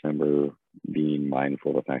mid-December, being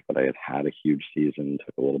mindful of the fact that I had a huge season,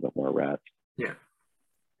 took a little bit more rest. Yeah.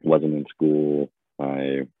 Wasn't in school.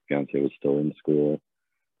 My fiance was still in school.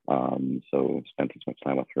 So spent as much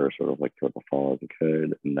time with her sort of like throughout the fall as I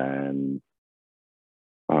could. And then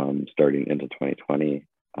starting into 2020,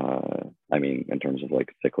 I mean, in terms of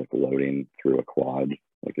like cyclic loading through a quad,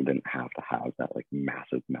 like it didn't have to have that like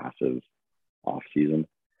massive off season.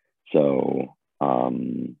 So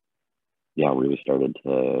yeah, really started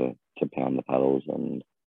to pound the pedals and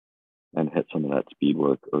hit some of that speed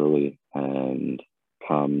work early. And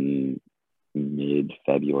come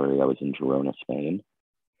mid-February, I was in Girona, Spain,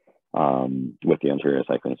 with the Ontario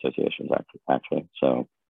Cycling Associations actually. So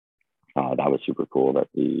that was super cool that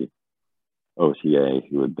the OCA,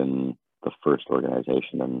 who had been the first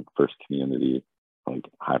organization and first community, like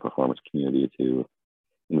high performance community, to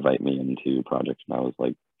invite me into projects when I was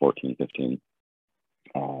like 14, 15,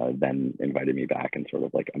 then invited me back in sort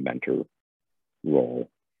of like a mentor role.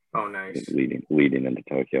 Oh, nice. Leading into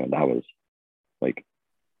Tokyo. And that was like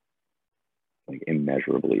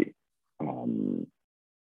immeasurably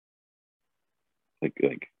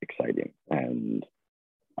like exciting and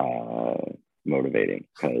motivating,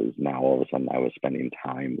 because now all of a sudden I was spending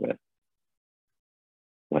time with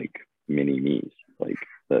like mini me's, like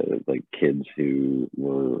the kids who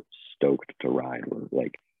were stoked to ride, were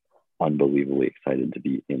like unbelievably excited to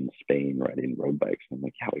be in Spain riding road bikes. And I'm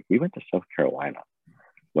like, yeah, like we went to South Carolina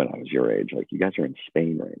when I was your age. Like you guys are in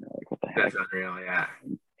Spain right now. Like what the heck? That's unreal, yeah.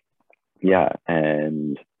 Yeah,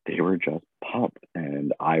 and they were just pumped,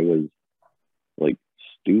 and I was like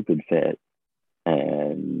stupid fit,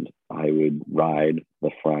 and I would ride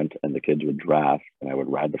the front and the kids would draft, and I would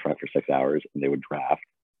ride the front for 6 hours and they would draft,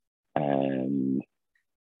 and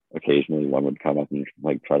occasionally one would come up and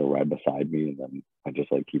like try to ride beside me, and then I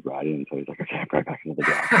just like keep riding until he's like, okay, I'm right back into the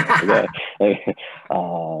draft. Okay.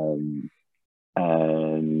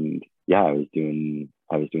 And yeah, I was doing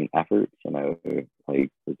efforts, and I was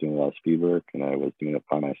doing a lot of speed work, and I was doing it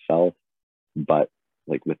by myself, but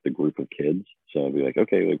like with the group of kids. So I'd be like,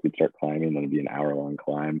 okay, like we'd start climbing, and then it'd be an hour-long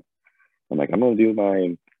climb, I'm like, I'm gonna do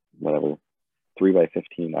my whatever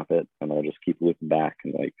 3x15 up it, and I'll just keep looping back,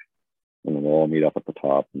 and like, and then we'll all meet up at the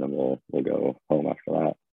top, and then we'll go home after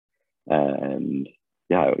that. And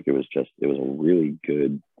yeah, it was a really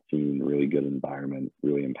good scene, really good environment,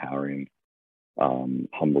 really empowering,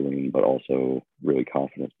 humbling, but also really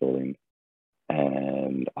confidence building.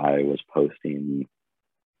 And I was posting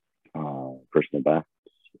personal bests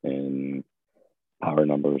in power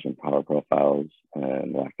numbers and power profiles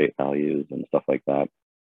and lactate values and stuff like that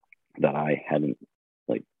I hadn't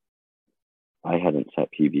set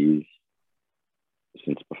PBs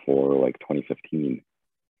since before like 2015.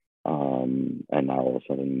 And now all of a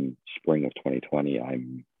sudden, spring of 2020,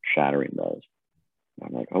 I'm shattering those.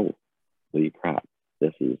 I'm like, oh, holy crap,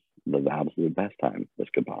 this is the absolute best time this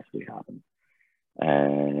could possibly happen.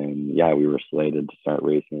 And yeah, we were slated to start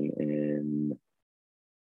racing in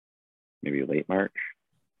maybe late March.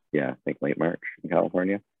 Yeah, I think late March in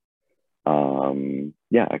California.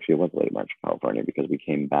 Yeah, actually it was late March in California because I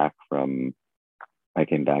came back from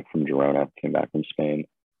Girona, came back from Spain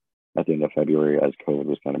at the end of February as COVID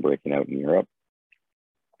was kind of breaking out in Europe.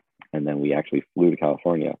 And then we actually flew to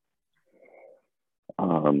California,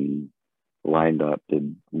 lined up,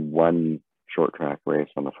 did one short track race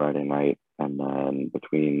on the Friday night. And then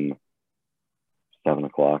between 7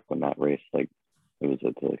 o'clock when that race, it's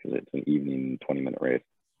an evening 20-minute race.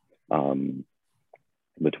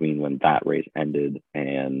 Between when that race ended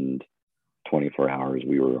and 24 hours,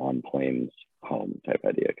 we were on planes home type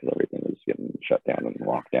idea because everything was getting shut down and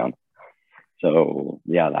locked down. So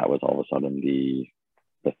yeah, that was all of a sudden the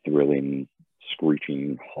thrilling,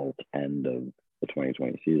 screeching halt end of the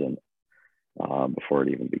 2020 season before it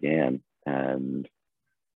even began. And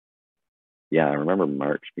yeah, I remember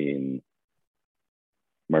March being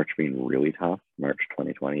really tough. March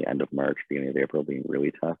 2020, end of March, beginning of April being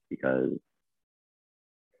really tough because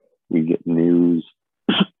we get news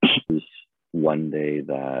one day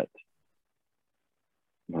that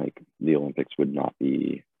like the Olympics would not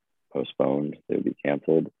be postponed, they would be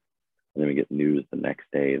canceled. And then we get news the next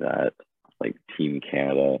day that like Team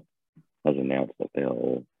Canada has announced that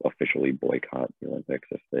they'll officially boycott the Olympics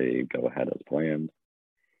if they go ahead as planned.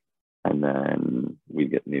 And then we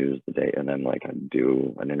get news the day, and then like I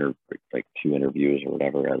do two interviews or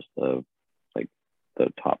whatever as the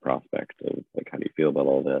top prospect of like, how do you feel about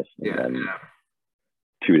all this? And then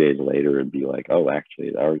 2 days later it'd be like, oh, actually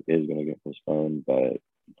it is going to get postponed, but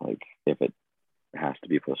like if it has to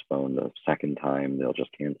be postponed a second time, they'll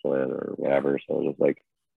just cancel it or whatever. So it was like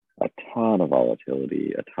a ton of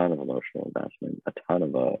volatility, a ton of emotional investment, a ton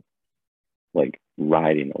of like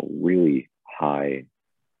riding a really high,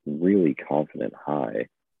 really confident high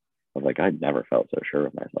of like I'd never felt so sure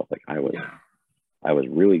of myself. Like I was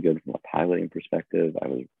really good from a piloting perspective. I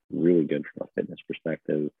was really good from a fitness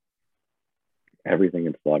perspective. Everything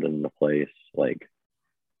had slotted into place. Like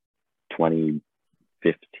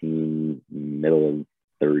 2015, middle of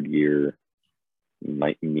third year,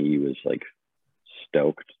 me was like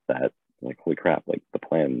stoked that like, holy crap, like the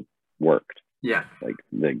plan worked. Yeah. Like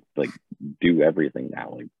do everything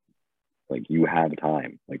now. Like you have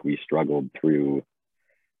time. Like we struggled through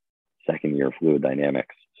second year fluid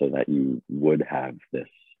dynamics so that you would have this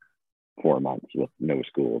 4 months with no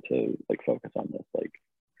school to like focus on this, like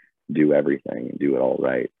do everything and do it all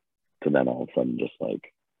right. So then all of a sudden just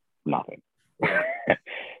like nothing.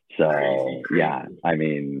 So crazy. Yeah, I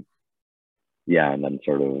mean, yeah, and then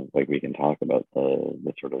sort of like we can talk about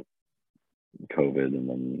the sort of COVID and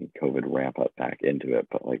then COVID ramp up back into it,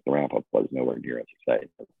 but like the ramp up was nowhere near as exciting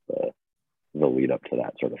as the lead up to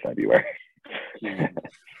that sort of February.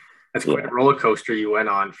 That's quite a roller coaster you went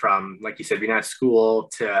on from, like you said, being at school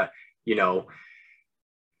to, you know,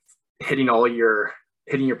 hitting your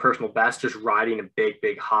personal best, just riding a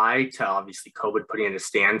big high, to obviously COVID putting in a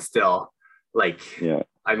standstill. Like, yeah.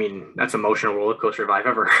 I mean, that's an emotional roller coaster if I've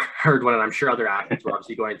ever heard one, and I'm sure other athletes were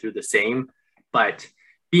obviously going through the same. But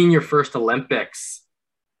being your first Olympics,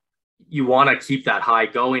 you want to keep that high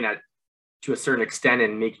going to a certain extent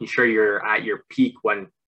and making sure you're at your peak when,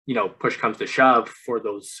 you know, push comes to shove for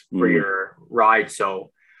your ride.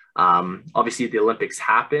 So obviously the Olympics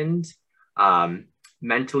happened.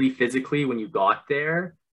 Mentally, physically, when you got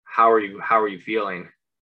there, how are you feeling?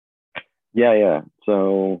 Yeah.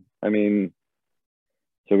 So I mean,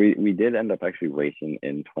 so we did end up actually racing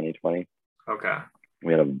in 2020. Okay.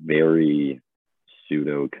 We had a very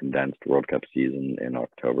pseudo condensed World Cup season in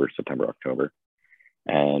September, October.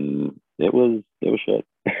 And it was shit.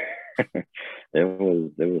 It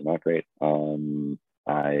was not great. The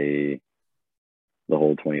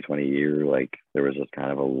whole 2020 year, like there was just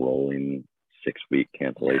kind of a rolling 6-week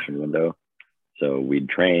cancellation window. So we'd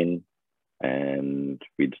train, and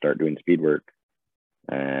we'd start doing speed work,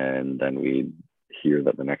 and then we'd hear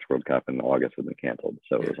that the next World Cup in August had been canceled.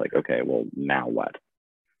 So it was like, okay, well, now what?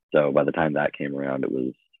 So by the time that came around, it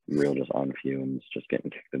was real just on fumes, just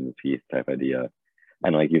getting kicked in the teeth type idea.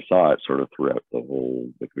 And like you saw it sort of throughout the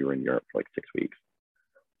whole, like we were in Europe for like 6 weeks.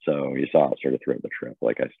 So you saw it sort of throughout the trip.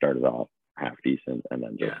 Like I started off half decent, and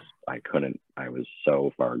then just I was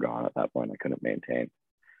so far gone at that point, I couldn't maintain.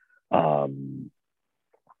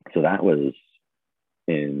 So that was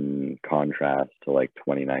in contrast to like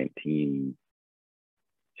 2019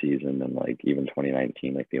 season, and like even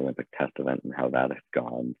 2019, like the Olympic test event and how that had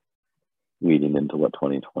gone leading into what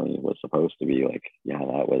 2020 was supposed to be. Like, yeah,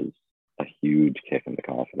 that was a huge kick in the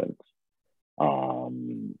confidence.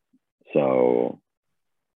 So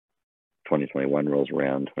 2021 rolls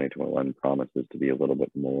around. 2021 promises to be a little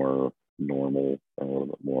bit more normal, a little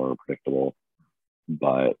bit more predictable,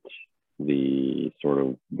 but the sort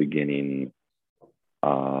of beginning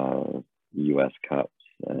US Cups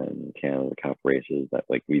and Canada Cup races that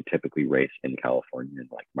like we typically race in California in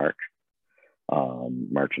like March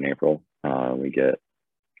and April, we get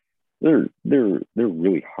they're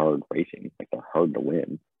really hard racing. Like they're hard to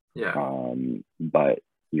win. But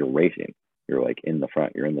you're racing. You're like in the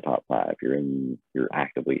front. You're in the top 5. You're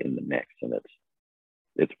actively in the mix, and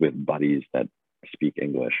it's with buddies that speak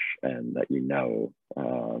English and that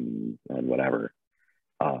and whatever.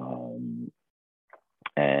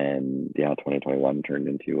 And yeah, 2021 turned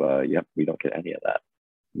into we don't get any of that.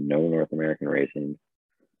 No North American racing.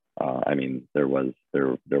 I mean, there was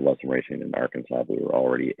some racing in Arkansas, but we were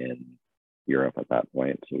already in Europe at that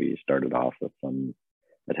point. So we started off with some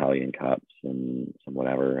Italian Cups and some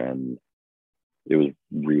whatever, and it was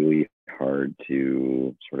really hard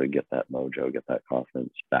to sort of get that mojo, get that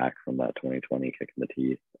confidence back from that 2020 kick in the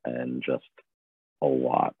teeth, and just a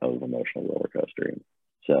lot of emotional roller coastering.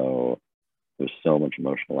 So there's so much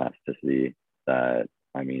emotional elasticity that,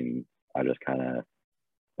 I mean, I just kind of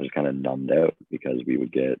numbed out, because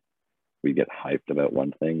we'd get hyped about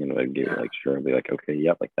one thing, and I'd get like sure and be like, okay,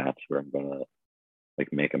 yep, like that's where I'm gonna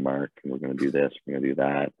like make a mark, and we're gonna do this, we're gonna do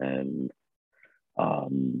that, and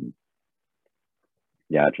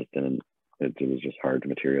yeah, it just didn't. It was just hard to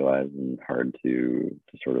materialize and hard to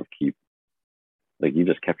sort of keep. Like you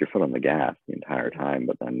just kept your foot on the gas the entire time,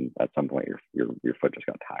 but then at some point your foot just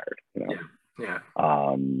got tired, you know.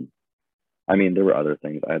 I mean, there were other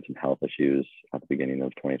things. I had some health issues at the beginning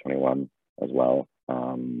of 2021 as well.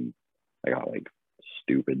 I got like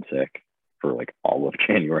stupid sick for like all of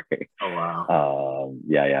January. Oh wow.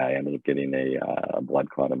 I ended up getting a blood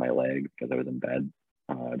clot in my leg because I was in bed,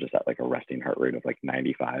 just at like a resting heart rate of like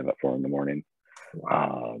 95 at 4 a.m.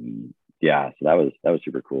 Wow. So that was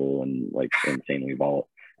super cool, and like insanely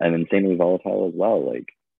volatile as well. Like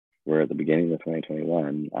where at the beginning of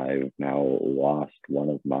 2021, I've now lost one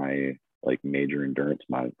of my like major endurance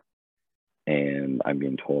months, and I'm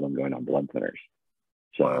being told I'm going on blood thinners.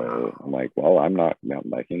 So I'm like, well, I'm not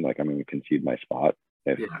mountain biking. Like I'm going to concede my spot.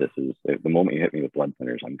 If the moment you hit me with blood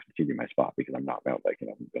thinners, I'm conceding my spot, because I'm not mountain biking.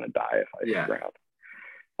 I'm going to die if I hit the ground.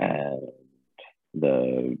 And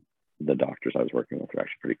the doctors I was working with were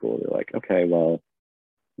actually pretty cool. They're like, okay, well,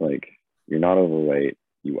 like you're not overweight,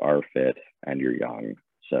 you are fit, and you're young.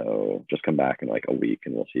 So just come back in like a week,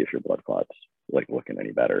 and we'll see if your blood clot's like looking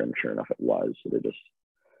any better. And sure enough, it was. So they just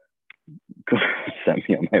sent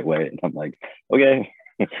me on my way, and I'm like, okay.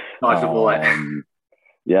 Dodge the bullet. I'm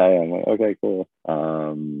like, okay, cool.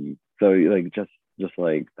 So like just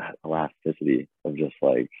like that elasticity of just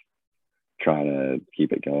like trying to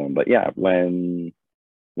keep it going. But yeah, when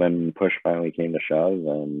push finally came to shove,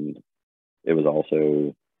 and there was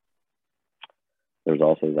also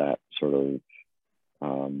that sort of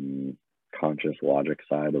conscious logic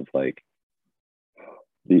side of like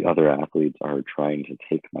the other athletes are trying to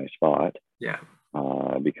take my spot.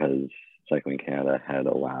 Because Cycling Canada had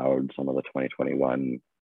allowed some of the 2021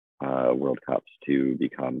 World Cups to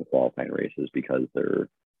become qualifying races, because there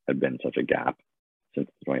had been such a gap since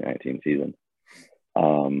the 2019 season.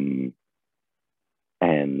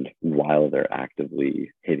 And while they're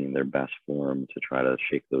actively hitting their best form to try to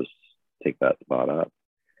take that spot up,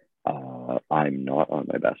 I'm not on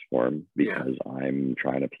my best form, because I'm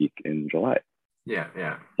trying to peak in July.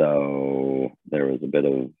 So there was a bit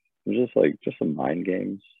of just some mind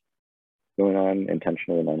games going on,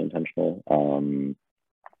 intentional and unintentional.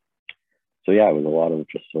 So yeah, it was a lot of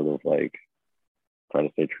just sort of like try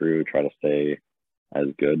to stay true, try to stay as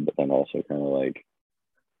good, but then also kind of like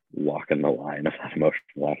walking the line of that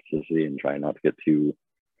emotional elasticity and try not to get too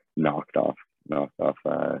knocked off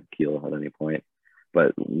keel at any point.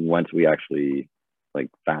 But once we actually like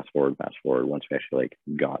fast forward, once we actually like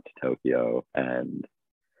got to Tokyo and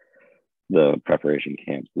the preparation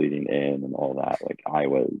camps leading in and all that, like I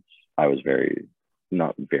was very,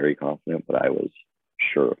 not very confident, but I was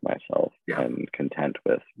sure of myself and content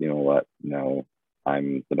with, you know what, no,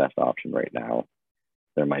 I'm the best option right now.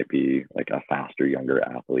 There might be like a faster, younger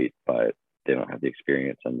athlete, but they don't have the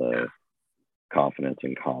experience and the confidence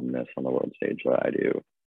and calmness on the world stage that I do.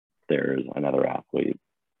 There's another athlete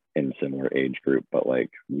in similar age group, but like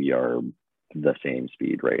we are the same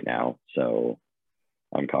speed right now. So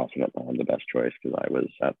I'm confident that I'm the best choice because I was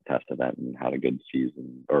at the test event and had a good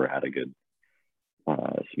season, or had a good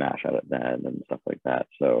smash at it then and stuff like that.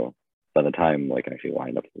 So by the time like I actually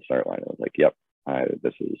lined up at the start line, I was like, yep,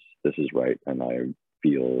 this is right, and I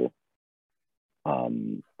feel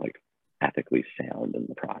like ethically sound in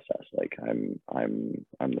the process. Like I'm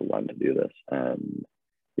the one to do this. And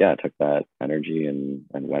yeah, I took that energy and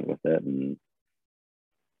went with it and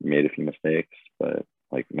made a few mistakes, but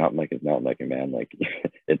like mountain bike is mountain biking, man. Like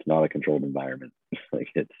it's not a controlled environment. Like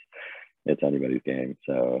it's anybody's game.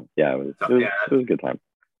 So yeah, it was a good time.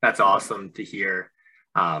 That's awesome to hear.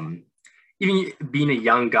 Even being a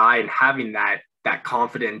young guy and having that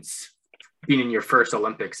confidence, being in your first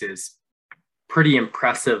Olympics is pretty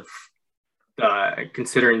impressive,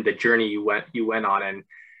 considering the journey you went on. And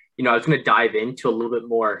I was going to dive into a little bit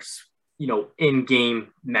more, in-game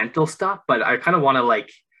mental stuff, but I kind of want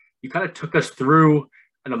to you kind of took us through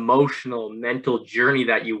an emotional, mental journey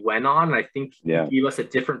that you went on. And I think you gave us a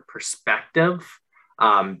different perspective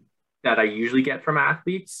that I usually get from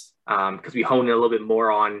athletes, because we hone in a little bit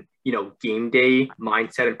more on, game day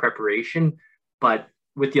mindset and preparation. But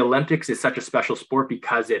with the Olympics, it's such a special sport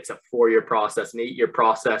because it's a 4-year process, an 8-year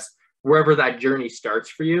process, wherever that journey starts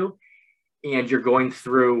for you. And you're going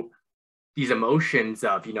through these emotions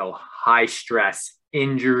of, high stress,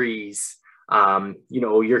 injuries,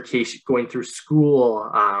 your case going through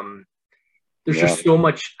school. There's just so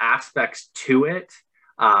much aspects to it.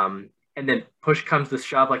 And then push comes to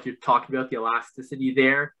shove, like you're talking about the elasticity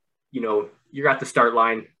there. You're at the start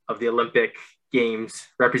line of the Olympic Games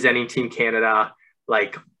representing Team Canada,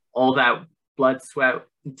 like all that blood, sweat,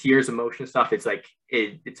 tears, emotion stuff. It's like,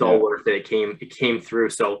 it's all worth it. It came through.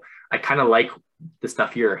 So I kind of like the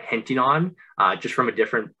stuff you're hinting on, just from a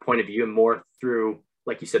different point of view and more through,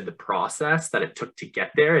 like you said, the process that it took to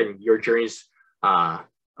get there, and your journey's a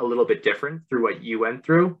little bit different through what you went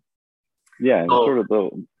through. Yeah, and sort of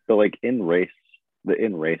the like in race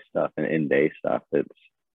stuff and in day stuff.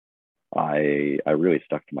 I really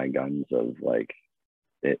stuck to my guns of like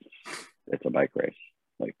it's a bike race.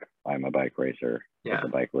 Like I'm a bike racer. Yeah. It's a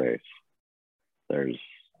bike race. There's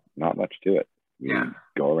not much to it. We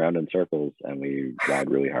go around in circles and we ride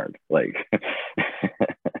really hard. Like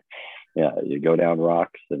yeah, you go down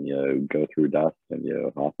rocks and you go through dust and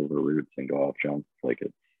you hop over roots and go off jumps. Like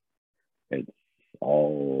it's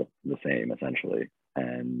all the same essentially.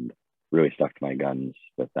 And really stuck to my guns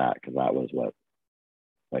with that, because that was what,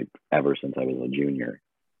 like, ever since I was a junior,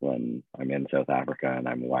 when I'm in South Africa and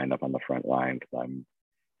I'm lined up on the front line because I'm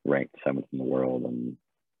ranked 7th in the world and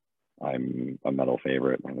I'm a medal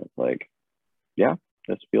favorite, and it's like, yeah,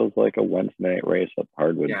 this feels like a Wednesday night race at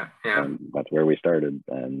Hardwood. And that's where we started,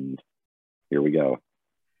 and here we go.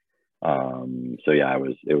 So yeah,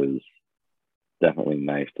 it was definitely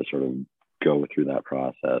nice to sort of go through that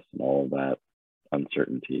process and all of that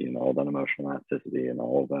uncertainty and all that emotional elasticity and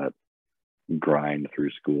all of that grind through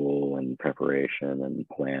school and preparation and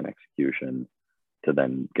plan execution to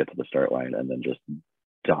then get to the start line and then just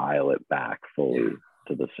dial it back fully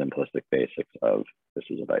to the simplistic basics of, this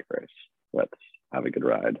is a bike race. Let's have a good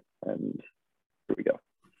ride, and here we go.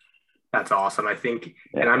 That's awesome. I think,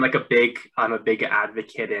 and I'm a big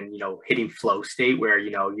advocate in, hitting flow state where,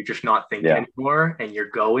 you're just not thinking anymore and you're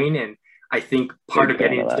going. And I think part of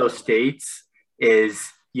getting into those states is,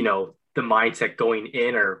 the mindset going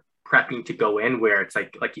in or prepping to go in, where it's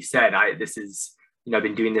like you said, this is, I've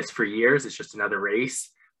been doing this for years. It's just another race.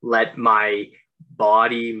 Let my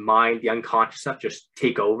body, mind, the unconscious stuff just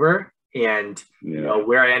take over. And,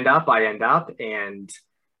 where I end up. And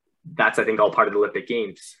that's, I think, all part of the Olympic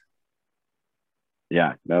Games.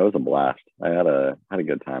 Yeah, no, it was a blast. I had a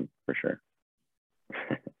good time for sure.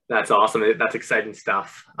 That's awesome. That's exciting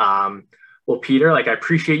stuff. Well, Peter, I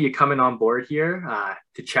appreciate you coming on board here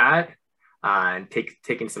to chat and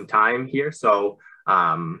taking some time here. So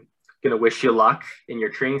going to wish you luck in your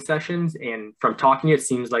training sessions. And from talking to you, it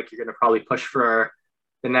seems like you're going to probably push for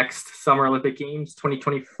the next Summer Olympic Games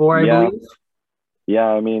 2024, I believe. Yeah,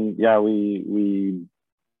 I mean, we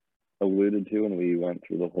alluded to, and we went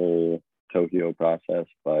through the whole Tokyo process,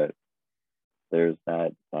 but there's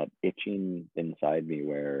that itching inside me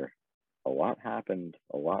where a lot happened,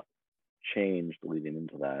 a lot changed leading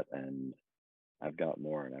into that, and I've got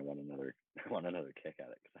more, and I want another kick at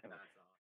it because